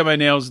wear it to get my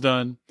nails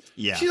done.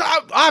 Yeah. She's,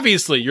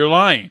 obviously, you're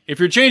lying. If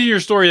you're changing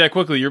your story that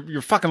quickly,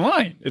 you're fucking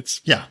lying.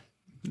 Yeah.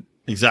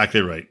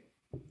 Exactly right.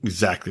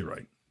 Exactly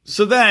right.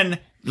 So then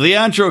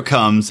Leandro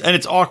comes, and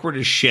it's awkward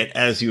as shit,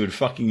 as you would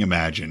fucking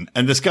imagine.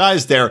 And this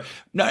guy's there.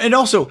 And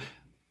also,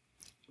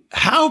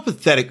 how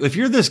pathetic. If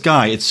you're this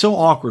guy, it's so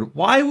awkward.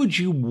 Why would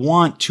you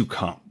want to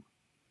come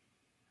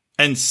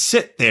and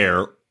sit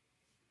there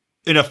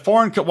in a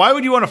foreign country? Why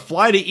would you want to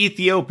fly to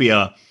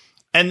Ethiopia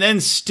and then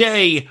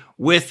stay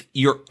with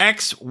your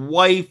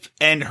ex-wife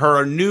and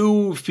her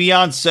new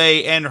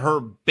fiance and her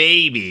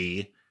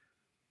baby?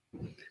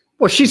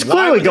 Well, she's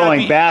clearly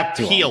going back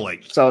to him.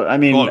 So, I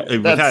mean,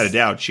 without a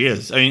doubt, she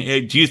is. I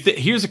mean, do you think?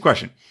 Here's the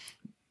question: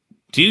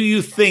 do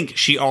you think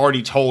she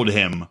already told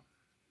him,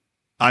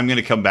 "I'm going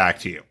to come back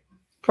to you"?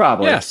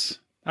 Probably. Yes,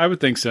 I would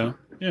think so.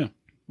 Yeah.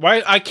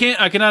 Why? I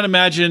cannot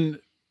imagine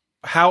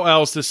how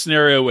else this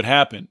scenario would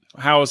happen.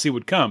 How else he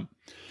would come.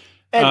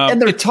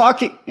 And they're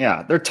talking.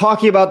 Yeah, they're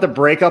talking about the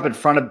breakup in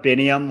front of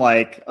Biniam,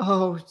 like,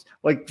 oh,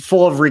 like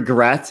full of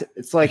regret.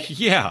 It's like,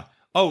 yeah.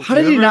 Oh, how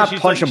did he not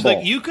punch him?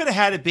 Like, you could have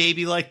had a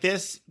baby like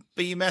this,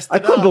 but you messed it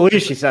up. I couldn't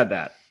believe she said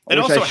that. And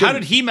also, how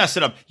did he mess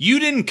it up? You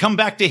didn't come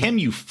back to him,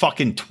 you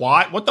fucking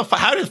twat. What the fuck?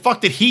 How the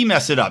fuck did he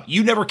mess it up?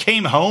 You never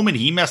came home and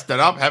he messed it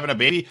up having a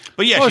baby?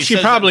 But yeah, well,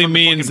 she probably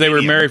means they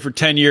were married for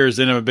 10 years,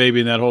 didn't have a baby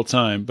in that whole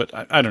time. But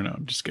I don't know.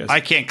 I'm just guessing. I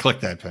can't click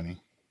that, Penny.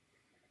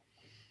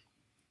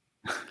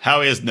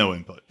 Howie has no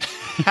input.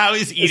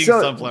 Howie's eating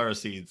sunflower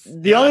seeds.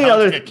 The only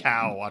other like a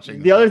cow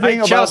watching. The other thing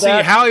about Chelsea,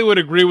 that, Howie would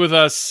agree with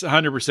us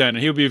 100%, and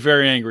he would be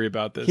very angry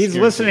about this. He's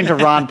listening to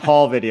Ron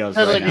Paul videos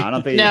right now. I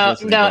don't think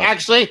no.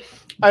 Actually,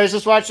 I was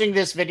just watching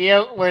this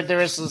video where there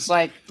was this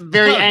like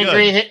very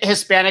angry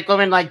Hispanic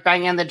woman like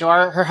banging on the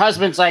door. Her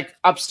husband's like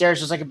upstairs,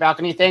 just like a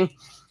balcony thing.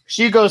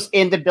 She goes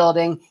in the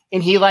building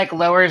and he like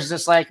lowers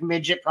this like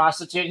midget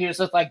prostitute. He was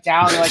with like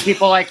down, like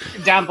people like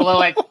down below,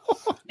 like,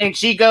 and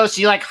she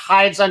like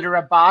hides under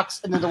a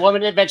box. And then the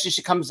woman eventually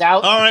she comes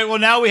out. All right. Well,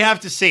 now we have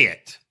to see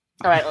it.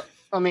 All right.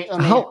 Let me.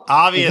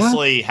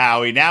 Obviously, what?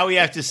 Howie, now we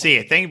have to see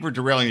it. Thank you for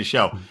derailing the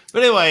show.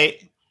 But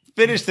anyway,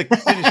 finish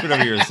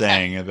whatever you were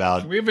saying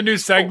about. We have a new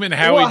segment,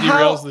 Howie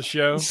derails the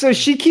show. So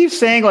she keeps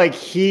saying like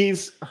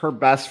he's her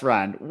best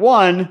friend.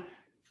 One,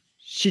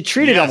 she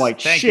treated him like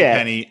shit. Thank you,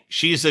 Penny.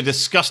 She's a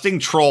disgusting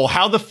troll.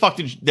 How the fuck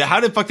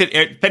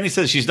did Penny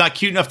says she's not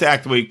cute enough to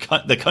act the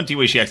cunty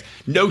way she acts?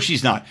 No,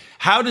 she's not.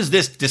 How does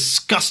this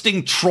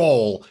disgusting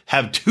troll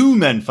have two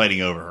men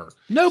fighting over her?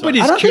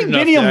 Nobody's cute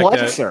enough. I don't think Biniam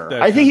likes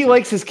her. I think he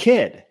likes his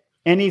kid.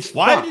 And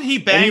why did he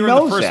bang her in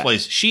the first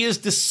place? She is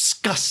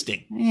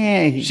disgusting.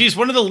 Yeah, she's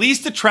one of the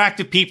least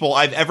attractive people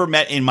I've ever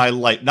met in my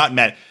life. Not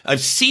met.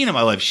 I've seen in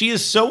my life. She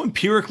is so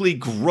empirically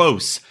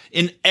gross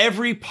in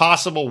every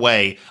possible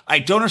way. I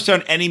don't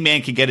understand any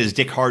man can get his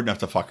dick hard enough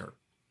to fuck her.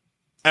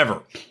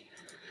 Ever.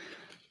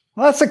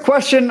 Well, that's a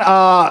question.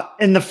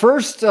 In the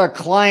first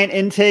client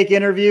intake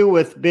interview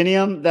with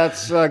Biniam,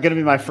 that's going to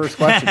be my first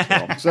question to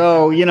him.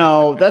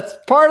 So, that's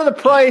part of the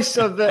price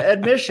of the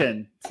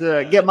admission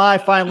to get my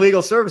fine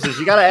legal services.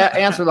 You got to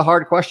answer the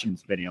hard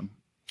questions, Biniam.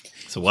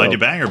 So why'd you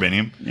bang her,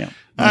 Biniam? Yeah.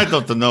 I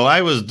don't know.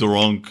 I was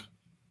drunk.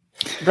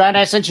 Brian,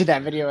 I sent you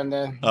that video in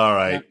the. All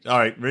right.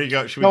 Here you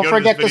go. Should we Don't go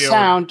forget to this the video?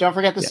 sound. Don't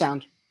forget the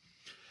sound.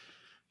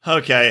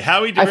 Okay,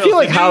 Howie derails. I feel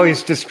like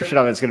Howie's description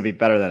of it is going to be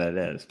better than it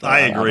is. I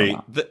agree.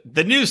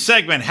 The new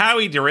segment,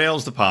 Howie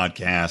derails the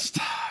podcast.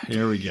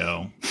 Here we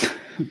go.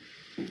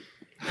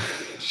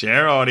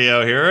 Share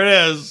audio. Here it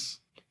is.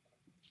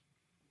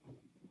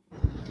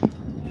 All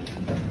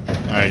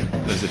right,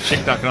 there's a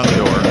chick knocking on the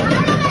door.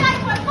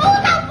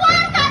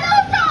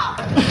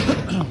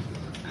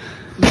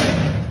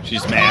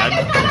 She's mad.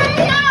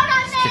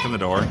 She's kicking the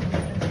door.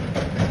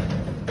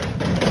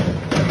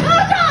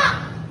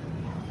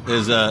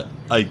 There's a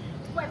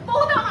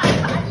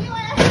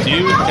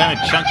dude, kind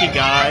of chunky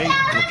guy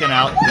looking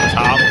out the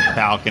top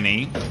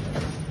balcony.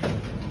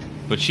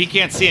 But she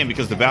can't see him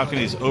because the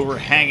balcony is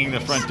overhanging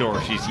the front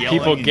door. She's yelling.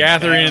 People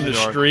gathering in the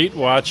street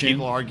watching.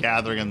 People are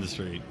gathering in the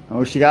street.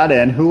 Oh, she got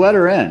in. Who let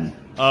her in?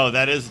 Oh,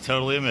 that is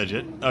totally a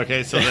midget.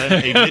 Okay, so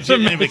then a midget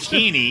in a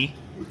bikini.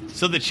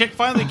 So the chick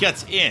finally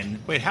gets in.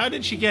 Wait, how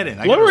did she get in?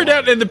 Lower her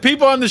down, and the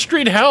people on the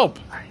street help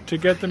to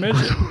get the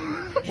midget.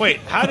 Wait,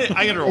 how did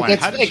I get her rewind?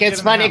 It gets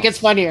funny. It gets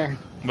funnier.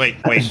 Wait.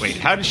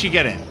 How did she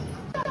get in?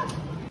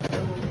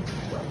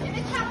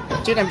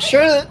 Dude, I'm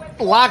sure that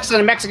locks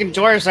on Mexican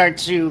doors aren't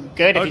too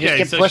good if you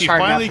just get pushed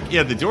hard enough.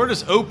 Yeah, the door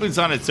just opens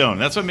on its own.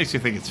 That's what makes me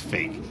think it's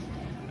fake.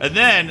 And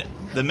then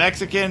the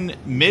Mexican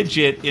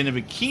midget in a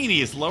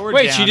bikini is lowered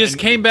down. Wait, she just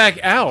came back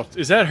out.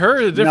 Is that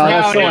her? Or No,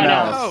 that's someone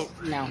else.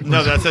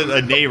 No, that's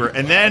a neighbor.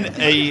 And then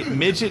a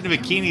midget in a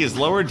bikini is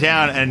lowered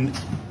down, and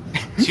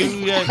two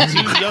young teens.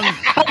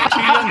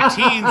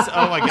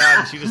 Oh my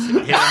god! She just hit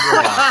under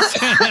a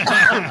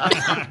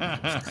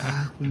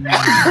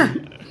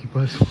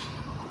box.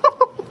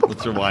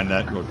 Let's rewind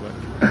that real quick.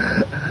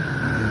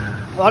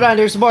 Hold on,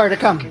 there's more to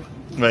come.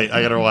 Wait,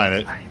 I gotta rewind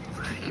it.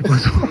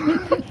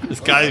 This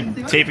guy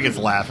taping is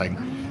laughing.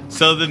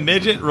 So the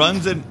midget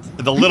runs in,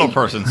 the little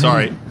person,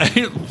 sorry,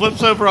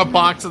 flips over a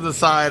box on the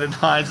side and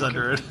hides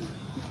under it.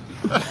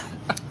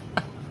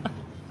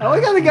 I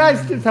like how the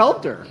guys just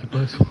helped her.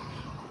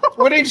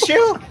 Wouldn't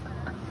you?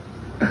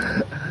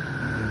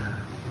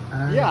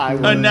 Yeah, I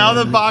would. And now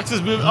the box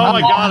is moving. Oh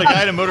my god, the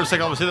guy in a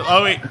motorcycle almost hit it.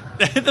 Oh wait,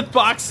 the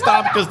box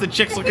stopped because the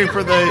chick's looking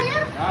for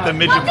the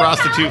midget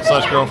prostitute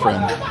 /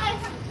 girlfriend.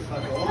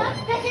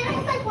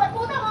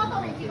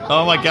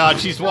 Oh my god,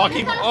 she's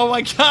walking. Oh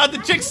my god, the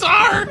chick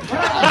saw her. Oh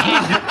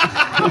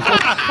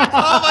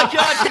my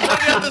god, she's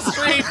running down the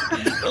street.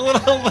 The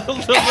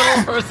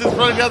little person's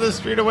running down the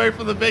street away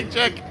from the big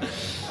chick.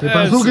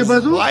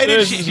 Why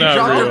did she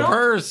drop her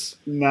purse?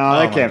 No,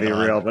 that can't be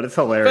real, but it's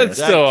hilarious.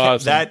 That's still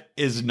awesome. That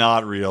is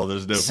not real.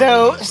 There's no.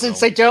 So,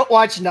 since I don't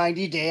watch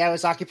 90 Day, I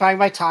was occupying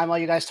my time while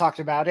you guys talked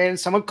about it, and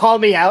someone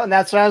called me out, and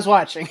that's what I was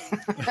watching.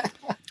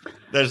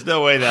 There's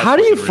no way that. How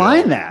do you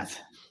find that?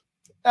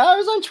 I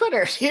was on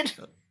Twitter, dude.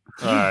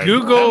 Right.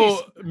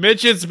 Google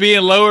midgets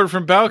being lowered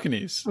from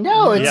balconies.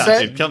 No, it's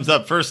it comes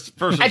up first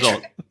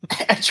result.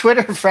 A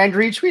Twitter friend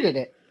retweeted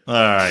it. All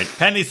right.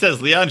 Penny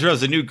says Leandro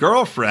has a new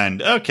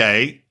girlfriend.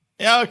 Okay.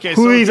 Yeah, okay.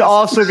 Who he's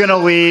also going to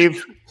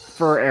leave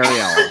for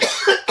Ariela.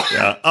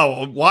 Yeah.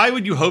 Oh, why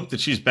would you hope that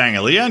she's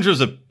banging?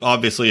 Leandro's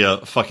obviously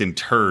a fucking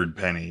turd,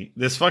 Penny.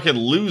 This fucking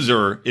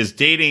loser is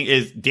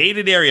dated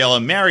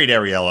Ariela, married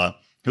Ariela,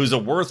 who's a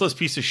worthless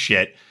piece of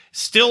shit.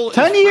 Still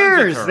 10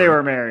 years they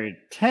were married.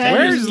 10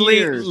 Where's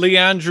years.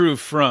 Leandro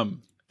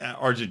from?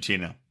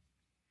 Argentina.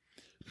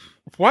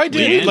 Why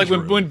did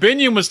when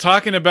Binion was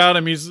talking about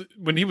him,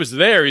 when he was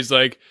there, he's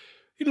like,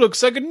 he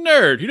looks like a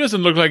nerd. He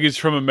doesn't look like he's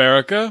from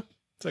America.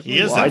 It's like, he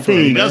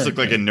does look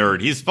like a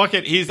nerd.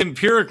 He's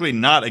empirically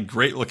not a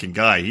great looking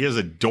guy. He is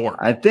a dork.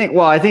 I think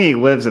he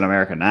lives in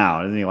America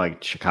now. Isn't he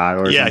like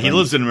Chicago or something? Yeah, he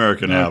lives in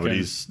America now, but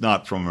he's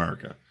not from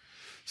America.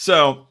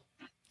 So,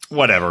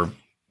 whatever.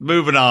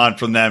 Moving on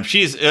from them.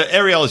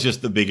 Ariel is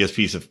just the biggest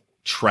piece of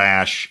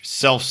trash,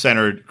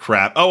 self-centered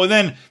crap. Oh, and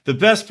then the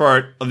best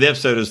part of the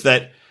episode is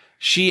that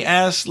she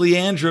asks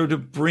Leandro to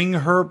bring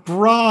her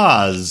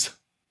bras,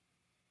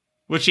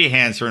 which he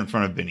hands her in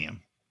front of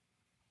Biniam.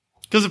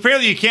 Because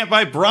apparently you can't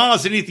buy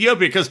bras in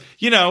Ethiopia because,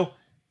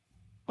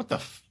 what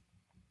the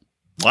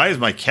why is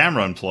my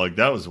camera unplugged?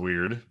 That was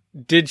weird.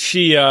 Did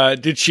she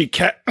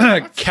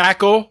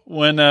cackle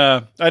when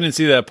I didn't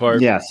see that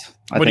part? Yes.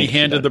 When he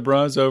handed the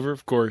bras over,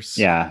 of course.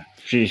 Yeah.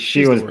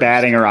 She was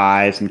batting her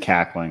eyes and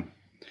cackling.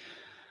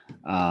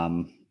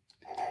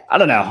 I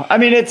don't know. I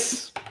mean,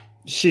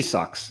 she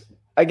sucks.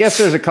 I guess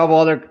there's a couple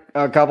other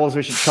couples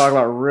we should talk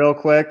about real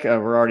quick.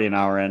 We're already an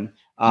hour in.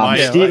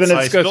 Steven,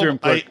 let's go through them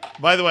quick.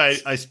 By the way,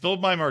 I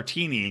spilled my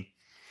martini.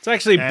 It's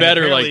actually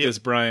better like this,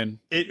 Brian.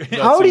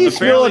 How do you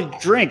spill a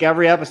drink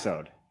every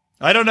episode?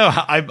 I don't know.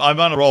 I'm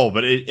on a roll,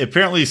 but it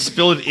apparently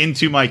spilled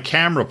into my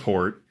camera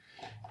port,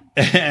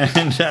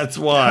 and that's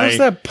why. How's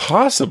that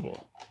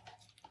possible?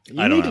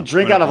 You need to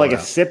drink out of like a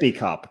sippy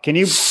cup. Can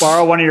you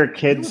borrow one of your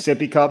kids'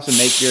 sippy cups and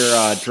make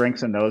your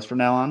drinks in those from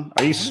now on?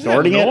 Are you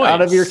snorting it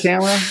out of your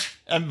camera?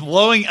 I'm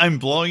blowing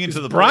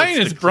into the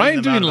Brian. Is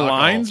Brian doing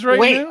lines right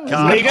now?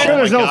 God, make sure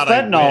there's no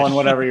fentanyl in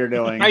whatever you're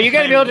doing. Are you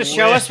going to be able to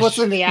show us what's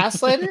in the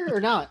ass later or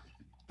not?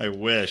 I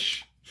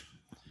wish.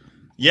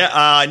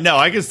 Yeah, no,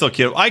 I can still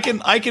kill. I can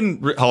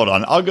hold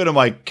on. I'll go to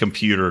my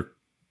computer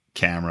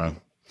camera.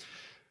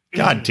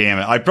 God damn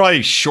it. I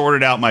probably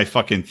shorted out my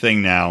fucking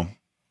thing now.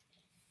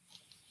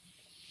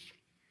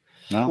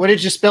 No. What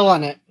did you spill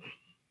on it?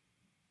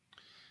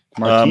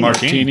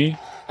 Martini.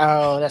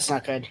 Oh, that's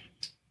not good.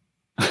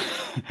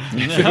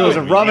 If it was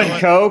a rum and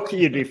Coke,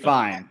 you'd be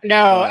fine.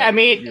 No, I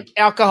mean,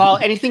 alcohol,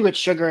 anything with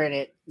sugar in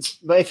it.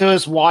 But if it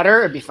was water,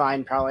 it'd be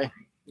fine, probably.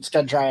 Just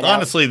gotta dry it out.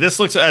 Honestly, this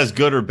looks as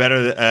good or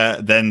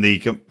better than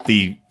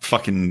the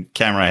fucking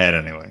camera I had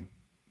anyway.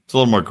 It's a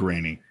little more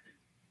grainy.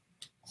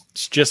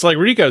 It's just like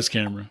Rico's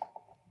camera.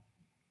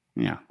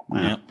 Yeah.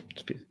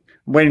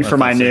 Waiting for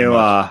my new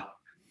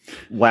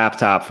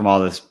laptop from all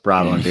this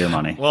Bravo and beer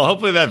money. Well,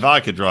 hopefully that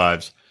vodka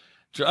drives.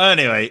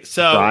 Anyway,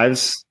 so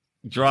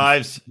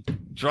drives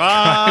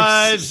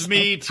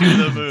me to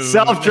the moon.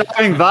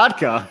 Self-driving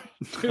vodka.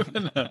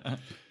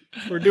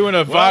 We're doing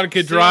a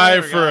vodka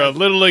drive for a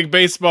Little League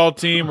baseball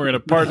team. We're going to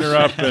partner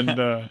up and.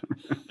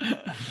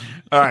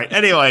 All right.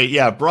 Anyway,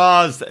 yeah,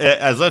 bras.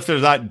 As if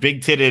there's not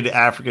big-titted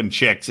African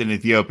chicks in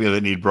Ethiopia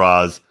that need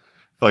bras.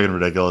 Fucking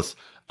ridiculous.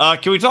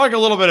 Can we talk a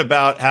little bit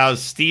about how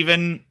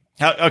Steven?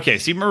 Okay,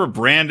 so you remember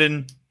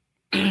Brandon?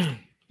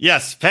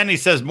 Yes, Penny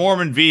says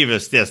Mormon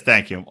Beavis. Yes,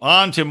 thank you.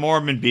 On to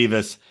Mormon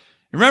Beavis.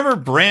 Remember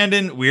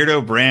Brandon?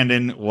 Weirdo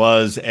Brandon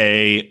was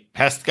a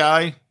pest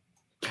guy.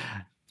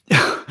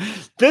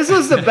 This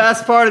was the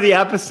best part of the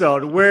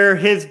episode where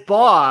his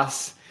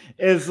boss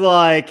is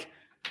like,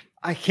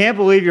 I can't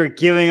believe you're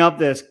giving up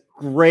this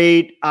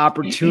great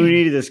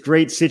opportunity, this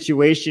great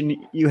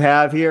situation you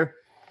have here.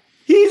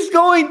 He's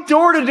going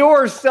door to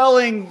door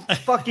selling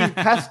fucking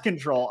pest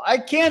control. I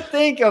can't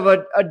think of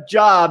a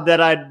job that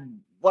I'd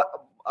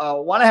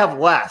want to have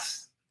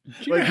less.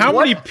 Like, how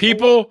many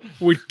people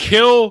would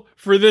kill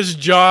for this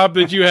job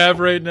that you have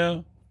right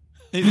now?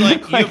 He's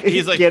like,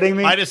 he's like, kidding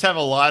me? I just have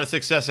a lot of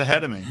success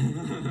ahead of me.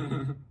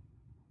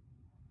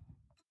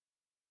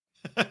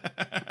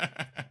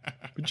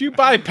 Would you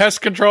buy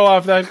pest control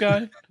off that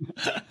guy?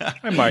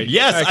 I might.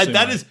 Yes,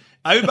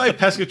 I would buy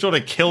pest control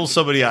to kill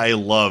somebody I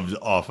loved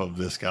off of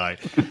this guy.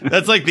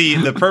 That's like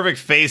the perfect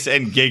face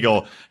and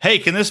giggle. Hey,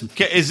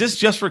 is this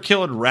just for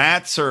killing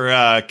rats,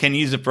 or can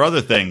you use it for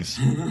other things?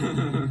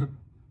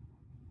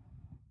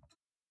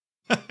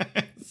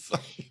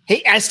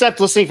 Hey, I stopped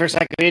listening for a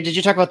second. Did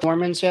you talk about the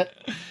Mormons yet?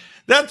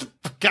 That's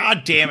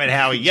God damn it,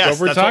 Howie. Yes,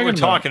 that's what we're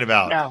talking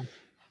about. No.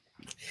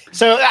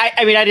 So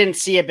I mean, I didn't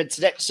see it, but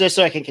just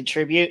so I can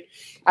contribute.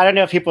 I don't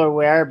know if people are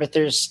aware, but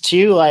there's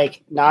two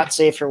like not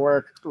safe for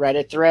work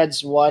Reddit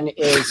threads. One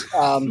is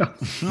one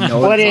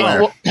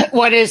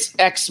is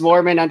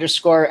ex-Mormon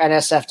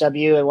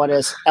 _NSFW, and one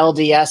is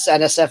LDS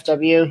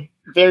NSFW.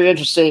 Very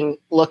interesting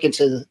look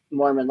into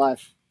Mormon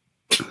life.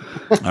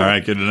 All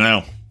right, good to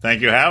know.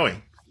 Thank you, Howie.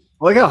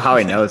 Look how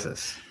Howie knows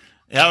this.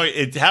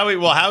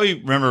 Howie,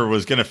 remember,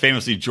 was going to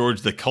famously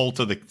George the cult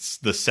of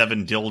the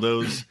 7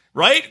 dildos,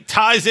 right?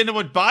 Ties into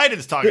what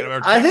Biden's talking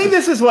about. I think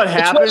this is what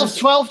happens.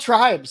 12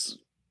 tribes.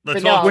 When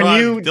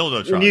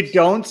you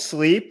don't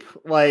sleep,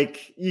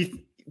 like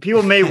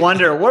people may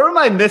wonder, what am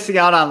I missing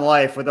out on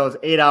life with those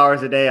 8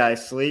 hours a day I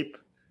sleep?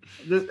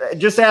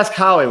 Just ask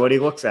Howie what he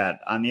looks at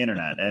on the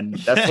internet, and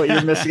that's what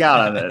you're missing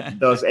out on.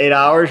 Those 8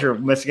 hours, you're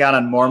missing out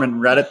on Mormon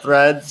Reddit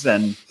threads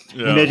and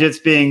midgets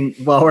being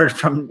lowered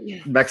from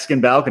Mexican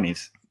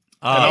balconies.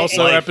 And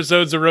also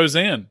episodes of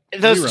Roseanne.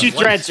 Those two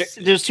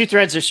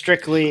threads are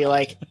strictly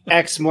like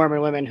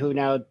ex-Mormon women who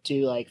now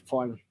do like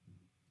porn.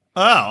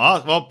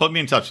 Oh, well, put me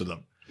in touch with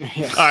them.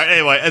 Yes. All right.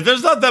 Anyway,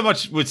 there's not that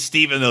much with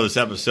Steven though this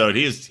episode.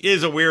 He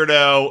is a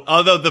weirdo.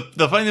 Although the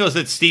funny thing was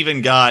that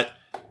Steven got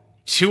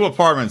 2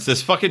 apartments.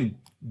 This fucking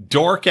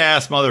dork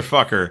ass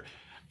motherfucker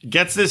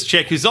gets this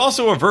chick who's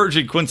also a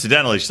virgin.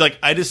 Coincidentally, she's like,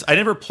 I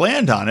never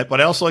planned on it,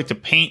 but I also like to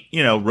paint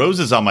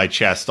roses on my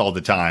chest all the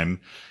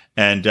time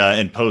and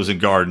pose in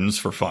gardens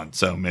for fun.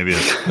 So maybe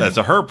that's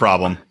a her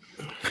problem.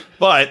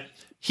 But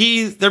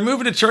they're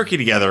moving to Turkey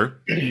together.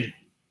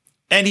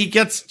 And he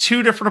gets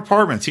 2 different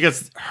apartments. He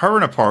gets her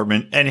an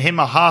apartment and him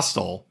a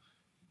hostel.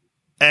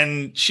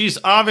 And she's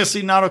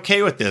obviously not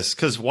okay with this,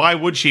 because why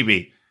would she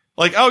be?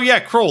 Like, oh yeah,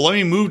 Kroll, let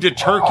me move to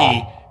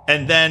Turkey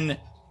and then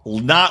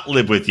not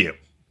live with you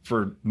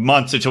for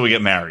months until we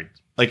get married.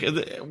 Like,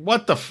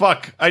 what the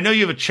fuck? I know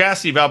you have a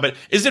chastity vow, but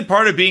isn't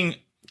part of being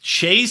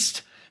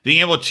chaste being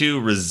able to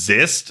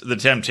resist the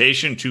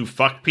temptation to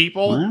fuck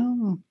people?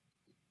 Well,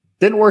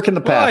 didn't work in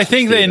the past. Well, I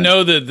think they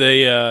know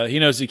that he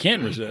knows he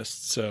can't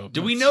resist. So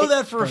do we know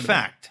that for a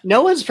fact?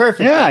 No one's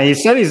perfect. Yeah, he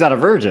said he's not a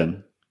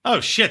virgin. Oh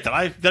shit! Did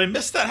I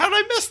miss that? How did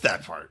I miss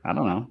that part? I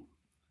don't know.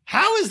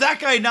 How is that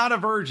guy not a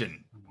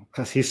virgin?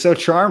 Because he's so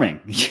charming.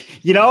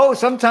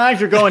 Sometimes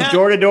you're going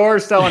door to door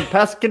selling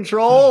pest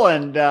control,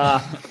 and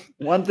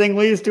one thing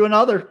leads to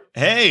another.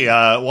 Hey,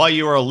 while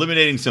you are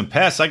eliminating some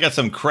pests, I got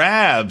some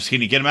crabs.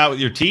 Can you get them out with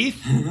your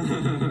teeth?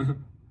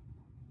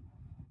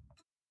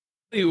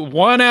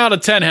 1 out of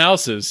 10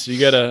 houses, you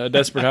get a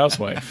desperate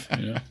housewife.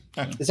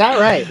 Is that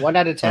right? 1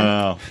 out of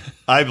 10.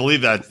 I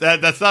believe that.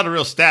 That's not a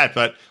real stat.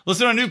 But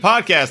listen to a new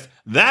podcast.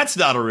 That's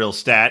not a real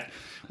stat.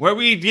 where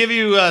we give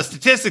you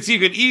statistics you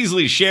could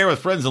easily share with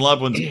friends and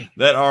loved ones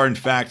that are, in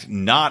fact,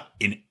 not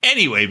in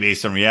any way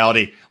based on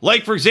reality.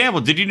 Like, for example,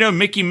 did you know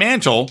Mickey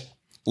Mantle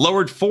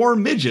lowered 4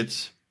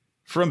 midgets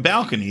from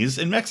balconies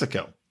in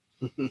Mexico?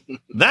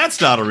 That's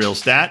not a real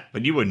stat,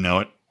 but you wouldn't know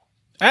it.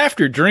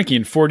 After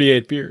drinking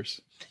 48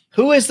 beers.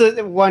 Who is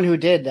the one who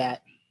did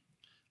that?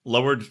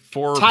 Lowered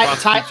 4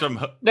 prostitutes from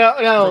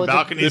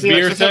balconies. The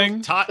beer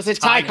thing? Is it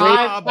Ty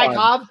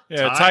Cobb?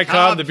 Yeah, Ty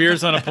Cobb, the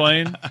beer's on a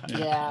plane.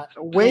 Yeah.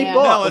 Wade Yeah.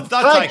 Boggs. No, it's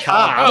not Ty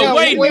Cobb. Oh,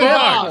 Wade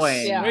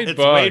Boggs. Yeah. It's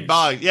Wade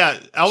Boggs. Yeah,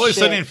 Always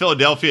Sunny in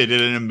Philadelphia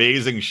did an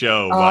amazing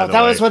show. By the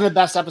that way. was one of the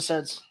best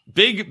episodes.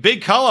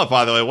 Big call up,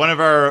 by the way. One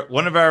of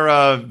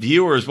our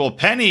viewers, well,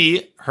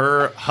 Penny,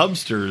 her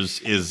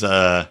hubsters is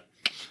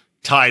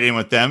tied in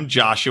with them.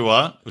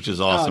 Joshua, which is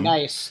awesome. Oh,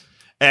 nice.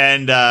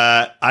 And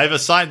I have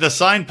the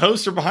signed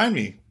poster behind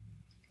me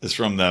is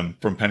from them,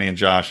 from Penny and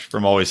Josh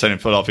from Always Sunny in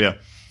Philadelphia.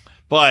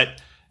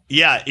 But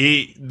yeah,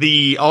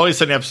 the Always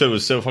Sunny episode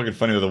was so fucking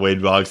funny with the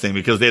Wade Boggs thing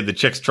because they had the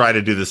chicks try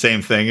to do the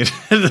same thing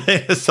and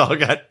they just all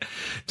got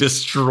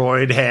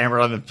destroyed,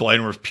 hammered on the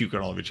plane, were puking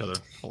all over each other.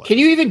 Can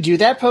you even do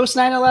that post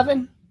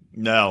 9/11?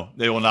 No,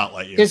 they will not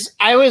let you. Because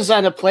I was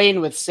on a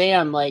plane with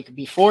Sam like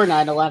before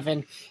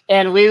 9/11,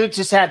 and we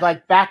just had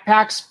like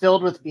backpacks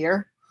filled with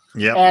beer.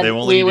 Yeah, they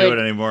won't let you do it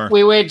anymore.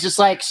 We would just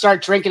like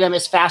start drinking them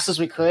as fast as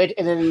we could,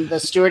 and then the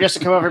stewardess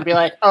would come over and be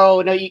like,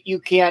 "Oh no, you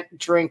can't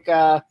drink.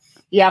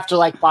 You have to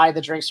like buy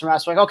the drinks from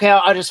us." We're like, okay,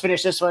 I'll just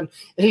finish this one,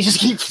 and he just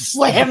keeps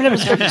slamming them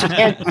as much as you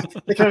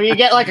can. You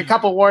get like a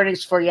couple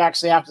warnings before you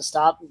actually have to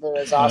stop. It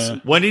was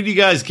awesome. When did you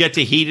guys get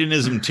to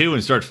hedonism 2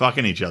 and start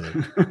fucking each other?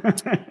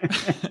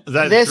 Is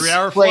that this a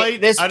 3-hour plane,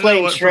 flight? This I don't plane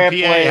know what, trip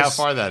from PA, was how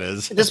far that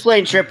is. This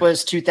plane trip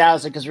was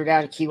 2000 because we're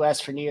down in Key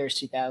West for New Year's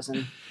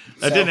 2000.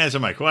 That didn't answer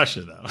my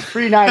question though.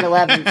 Pre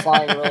 9/11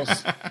 flying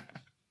rules.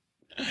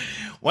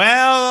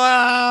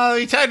 Well,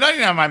 we tied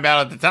 99 my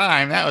belt at the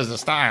time. That was the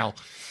style.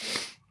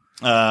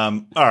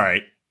 All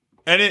right.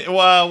 And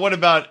what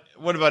about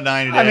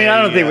 90 Day? I mean,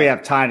 I don't think we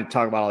have time to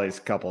talk about all these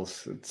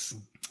couples.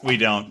 We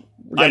don't.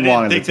 I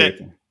did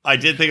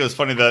think it was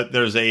funny that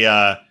there's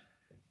a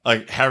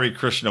Hare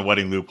Krishna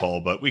wedding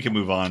loophole, but we can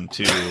move on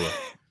to.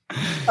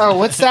 Oh,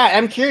 what's that?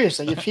 I'm curious.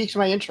 You piqued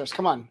my interest.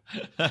 Come on.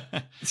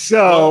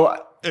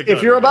 So,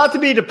 if you're about to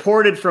be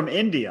deported from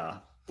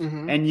India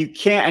and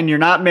you're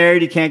not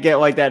married, you can't get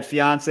like that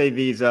fiance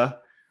visa.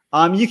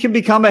 You can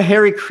become a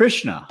Hare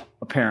Krishna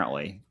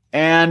apparently,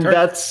 and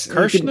that's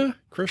Krishna.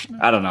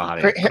 I don't know how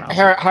to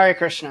Hare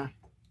Krishna.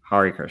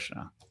 Hare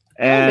Krishna,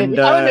 and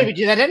I would maybe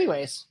do that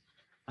anyways.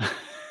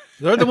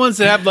 They're the ones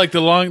that have like the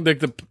long,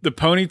 like the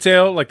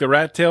ponytail, like the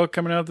rat tail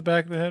coming out the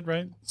back of the head,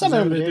 right? Some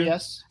of them do,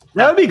 yes.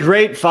 That would be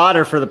great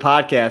fodder for the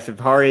podcast if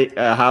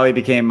Howie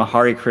became a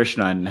Hare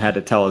Krishna and had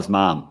to tell his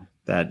mom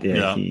that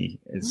he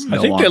is. I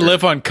think they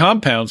live on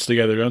compounds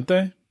together, don't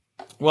they?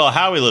 Well,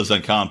 Howie lives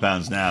on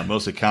compounds now,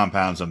 mostly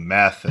compounds of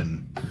meth,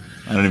 and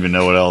I don't even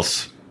know what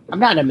else. I'm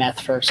not a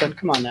meth person.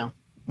 Come on now.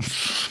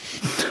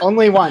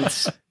 Only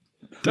once.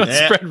 Don't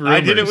spread rumors. I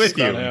did it with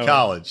you in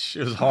college.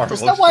 It was horrible.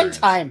 Just the one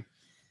time.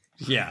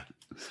 Yeah.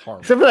 It's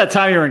horrible. Except for that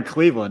time you were in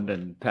Cleveland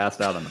and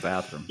passed out in the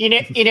bathroom. You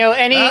know,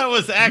 any that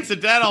was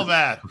accidental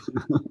math.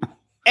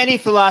 Any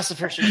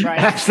philosopher should try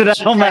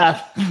accidental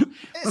math.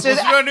 This is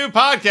a new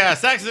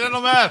podcast,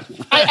 Accidental Math.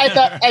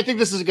 I think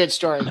this is a good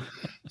story.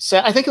 So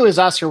I think it was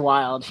Oscar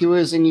Wilde. He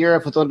was in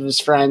Europe with one of his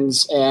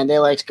friends, and they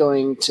liked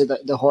going to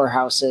the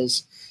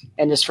whorehouses.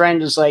 And his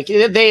friend was like,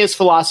 they as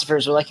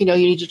philosophers were like, you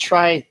need to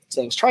try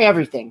things, try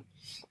everything.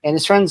 And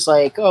his friend's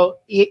like, oh,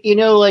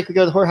 like we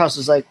go to the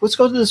whorehouses, like, let's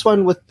go to this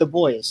one with the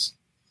boys.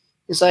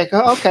 He's like,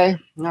 oh, okay,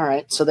 all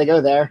right. So they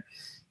go there.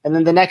 And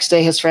then the next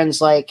day his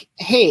friend's like,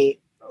 hey,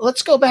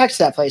 let's go back to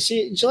that place.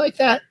 Did you like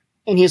that?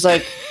 And he's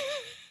like,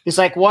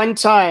 1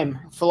 time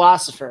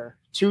philosopher,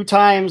 2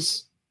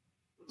 times.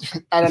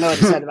 I don't know what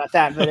he said about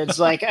that, but it's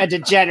like a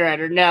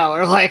degenerate or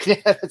like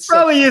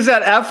probably use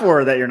that F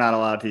word that you're not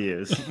allowed to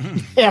use.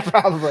 Yeah,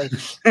 probably.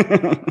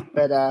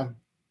 But all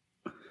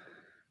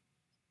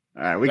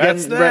right,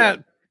 that's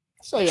that.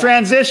 So, yeah.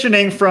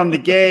 Transitioning from the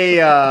gay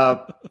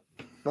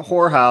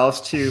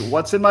whorehouse to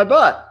what's in my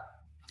butt.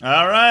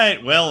 All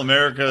right. Well,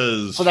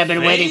 America's what I've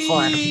been waiting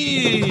for.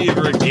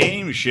 Favorite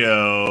game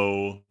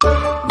show.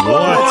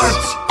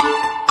 What's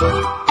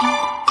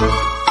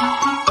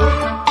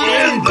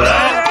in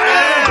that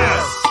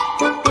ass?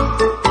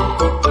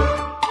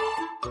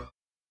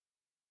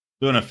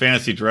 Doing a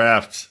fantasy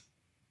draft.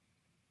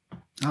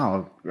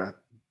 Oh,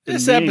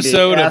 this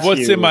episode of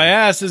What's in My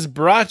Ass is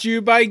brought to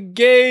you by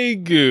Gay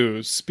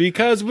Goose.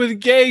 Because with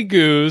Gay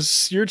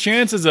Goose, your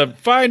chances of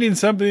finding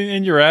something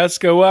in your ass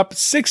go up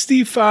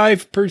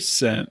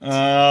 65%.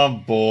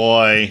 Oh,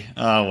 boy.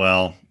 Oh,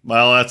 well.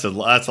 Well, that's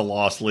a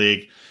lost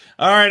league.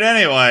 All right,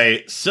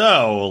 anyway.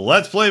 So,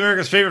 let's play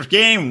America's favorite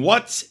game,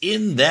 What's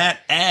in That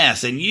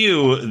Ass? And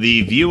you,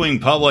 the viewing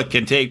public,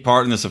 can take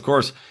part in this, of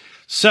course.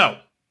 So,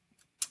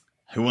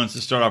 who wants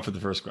to start off with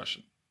the first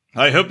question?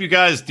 I hope you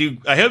guys do.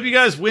 I hope you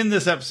guys win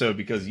this episode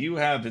because you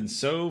have been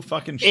so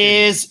fucking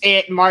shitty. Is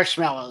it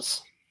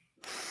marshmallows?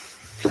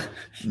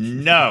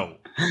 No.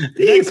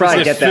 You can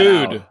probably get that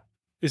food? out.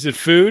 Is it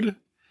food?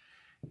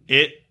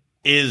 It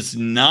is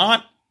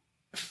not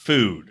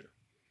food.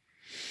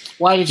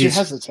 Why did you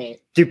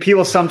hesitate? Do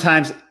people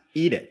sometimes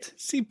eat it?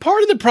 See,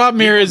 part of the problem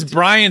here is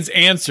Brian's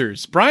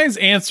answers. Brian's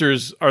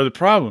answers are the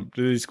problem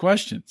to these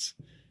questions.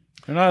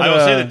 They're not, I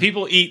will say that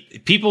people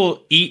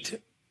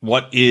eat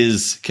what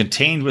is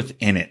contained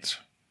within it.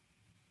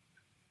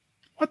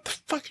 What the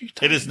fuck are you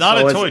talking about? It is not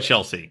a toy,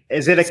 Chelsea.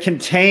 Is it a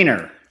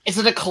container? Is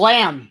it a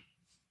clam?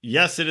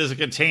 Yes, it is a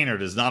container.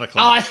 It is not a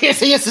clam. Oh,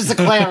 yes, it's a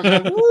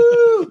clam.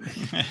 Woo!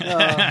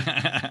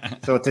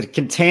 So it's a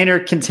container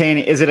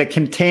containing. Is it a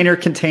container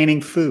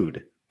containing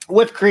food?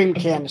 Whipped cream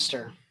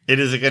canister. It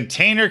is a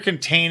container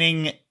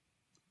containing.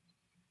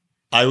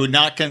 I would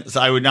not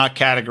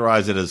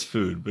categorize it as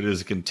food, but it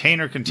is a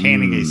container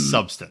containing a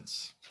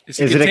substance. Is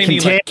it a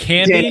container like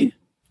candy?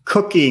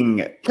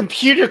 Cooking.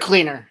 Computer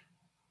cleaner.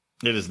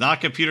 It is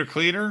not computer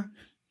cleaner.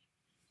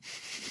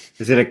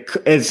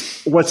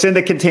 Is what's in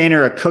the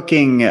container a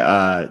cooking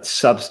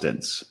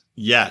substance?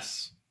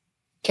 Yes.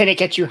 Can it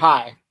get you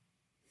high?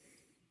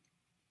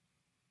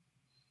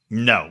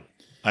 No.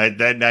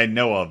 I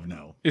know of.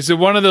 No. Is it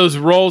one of those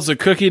rolls of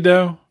cookie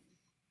dough?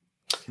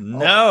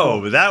 No,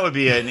 but that would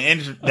be an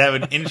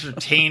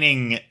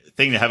entertaining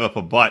thing to have up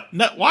a butt.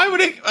 No, why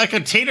would a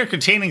container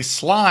containing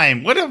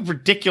slime? What a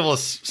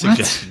ridiculous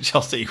suggestion,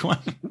 Chelsea.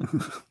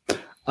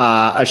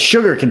 A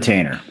sugar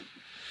container.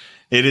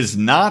 It is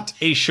not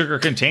a sugar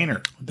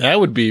container. That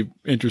would be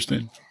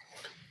interesting.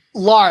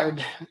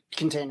 Lard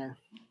container.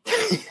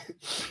 It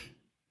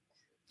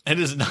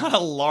is not a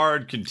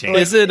lard container.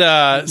 Is it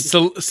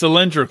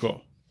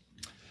cylindrical?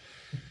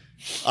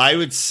 I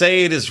would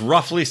say it is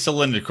roughly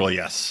cylindrical,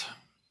 yes.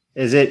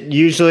 Is it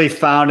usually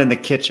found in the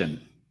kitchen?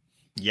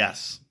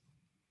 Yes.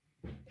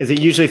 Is it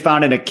usually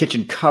found in a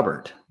kitchen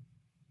cupboard?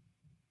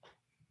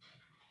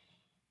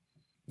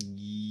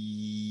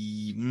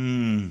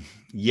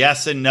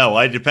 Yes and no.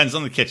 It depends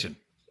on the kitchen.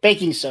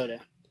 Baking soda.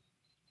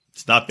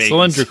 It's not baking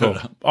cylindrical,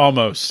 soda.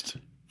 Almost.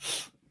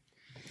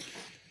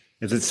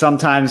 Is it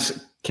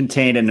sometimes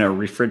contained in a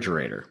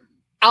refrigerator?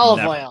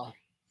 Olive oil.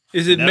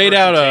 Is it made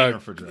out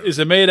of? Is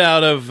it made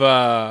out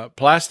of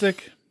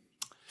plastic?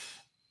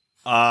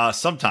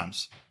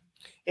 Sometimes.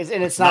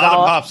 It's not not a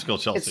popsicle,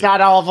 Chelsea. It's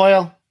not olive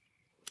oil.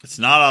 It's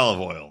not olive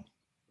oil.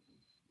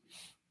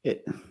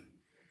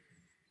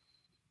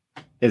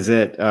 Is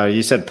it?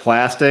 You said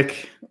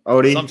plastic,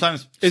 Odie?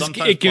 Sometimes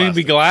it can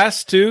be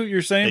glass too.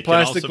 You're saying it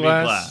plastic, can also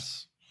glass? Be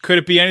glass. Could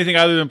it be anything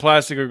other than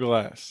plastic or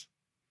glass?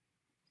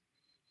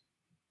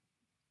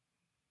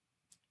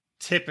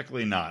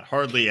 Typically not.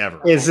 Hardly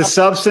ever. Is the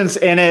substance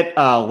in it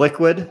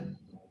liquid?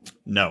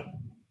 No.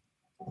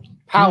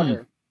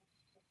 Powder.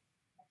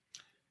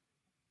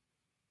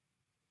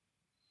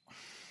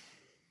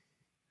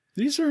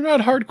 These are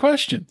not hard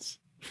questions.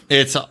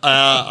 It's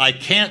I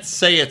can't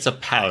say it's a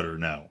powder,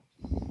 no.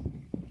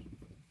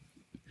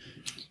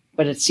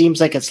 But it seems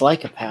like it's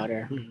like a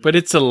powder. But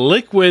it's a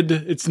liquid.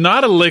 It's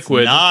not a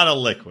liquid. It's not a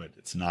liquid.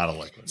 It's not a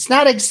liquid. It's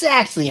not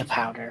exactly a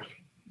powder.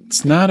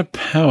 It's not a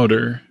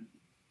powder.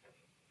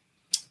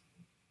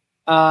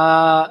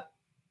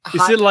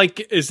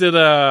 Is it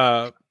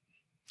a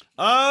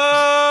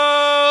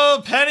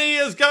Oh, Penny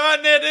has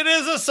gotten it. It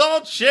is a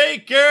salt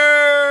shaker.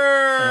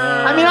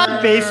 I mean,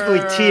 I basically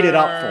teed it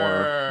up for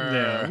her.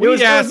 Yeah.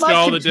 We asked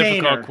all the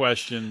difficult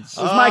questions.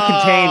 It was my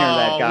container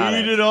that got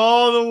it. We did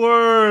all the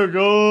work.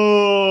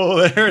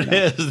 Oh, there it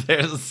is.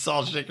 There's a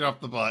salt shaker off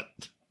the butt.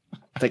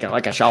 Take it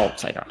like a salt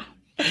shaker.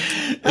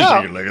 Shake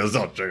it like a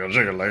salt shaker.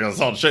 Shake it like a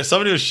salt shaker.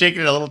 Somebody was shaking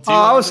it a little too. Oh,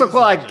 I was so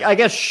close. I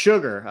guess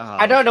sugar.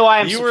 I don't know why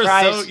I'm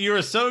surprised. You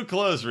were so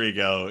close,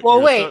 Rico.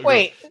 Well,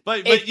 wait.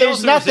 But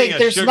there's nothing.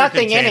 There's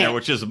nothing in it,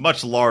 which is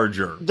much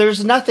larger.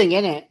 There's nothing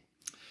in it.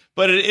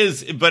 But it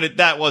is. But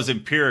that was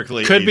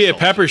empirically could be a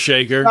pepper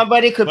shaker.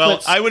 Somebody could.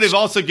 I would have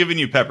also given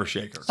you pepper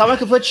shaker. Someone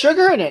could put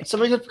sugar in it.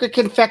 Somebody could put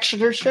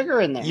confectioner's sugar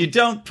in there. You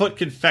don't put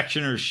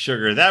confectioner's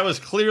sugar. That was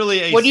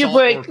clearly a. What do you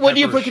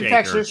put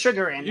confectioner's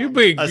sugar in? You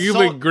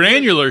put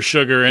granular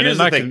sugar in it,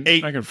 not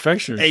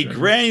confectioner's sugar. A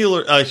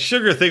granular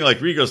sugar thing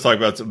like Rico's talking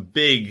about. It's a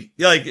big,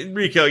 like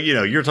Rico. You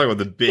know, you're talking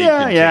about the big.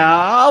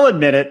 Yeah. I'll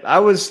admit it. I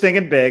was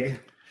thinking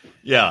big.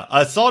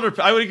 Yeah, salt or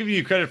I would give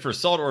you credit for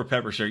salt or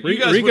pepper sugar.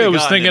 Rico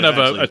was thinking of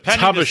a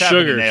tub of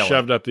sugar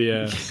shoved up the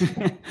ass.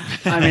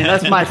 I mean,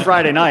 that's my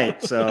Friday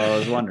night, so I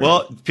was wondering.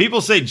 Well,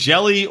 people say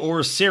jelly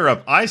or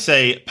syrup. I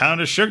say pound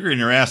of sugar in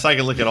your ass. I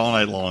can lick it all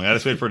night long. I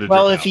just wait for it to.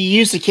 Well, if you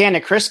use a can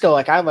of Crisco,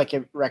 like I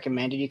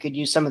recommended, you could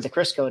use some of the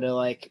Crisco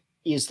to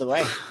ease the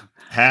way.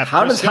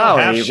 How does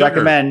Howie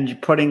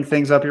recommend putting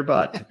things up your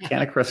butt? A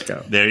can of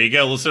Crisco. There you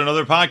go. Listen to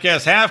another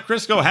podcast. Half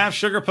Crisco, half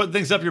sugar, putting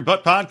things up your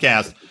butt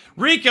podcast.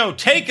 Rico,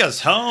 take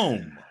us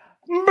home.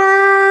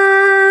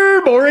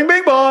 BOHRing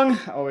Bing Bong.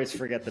 I always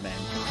forget the name.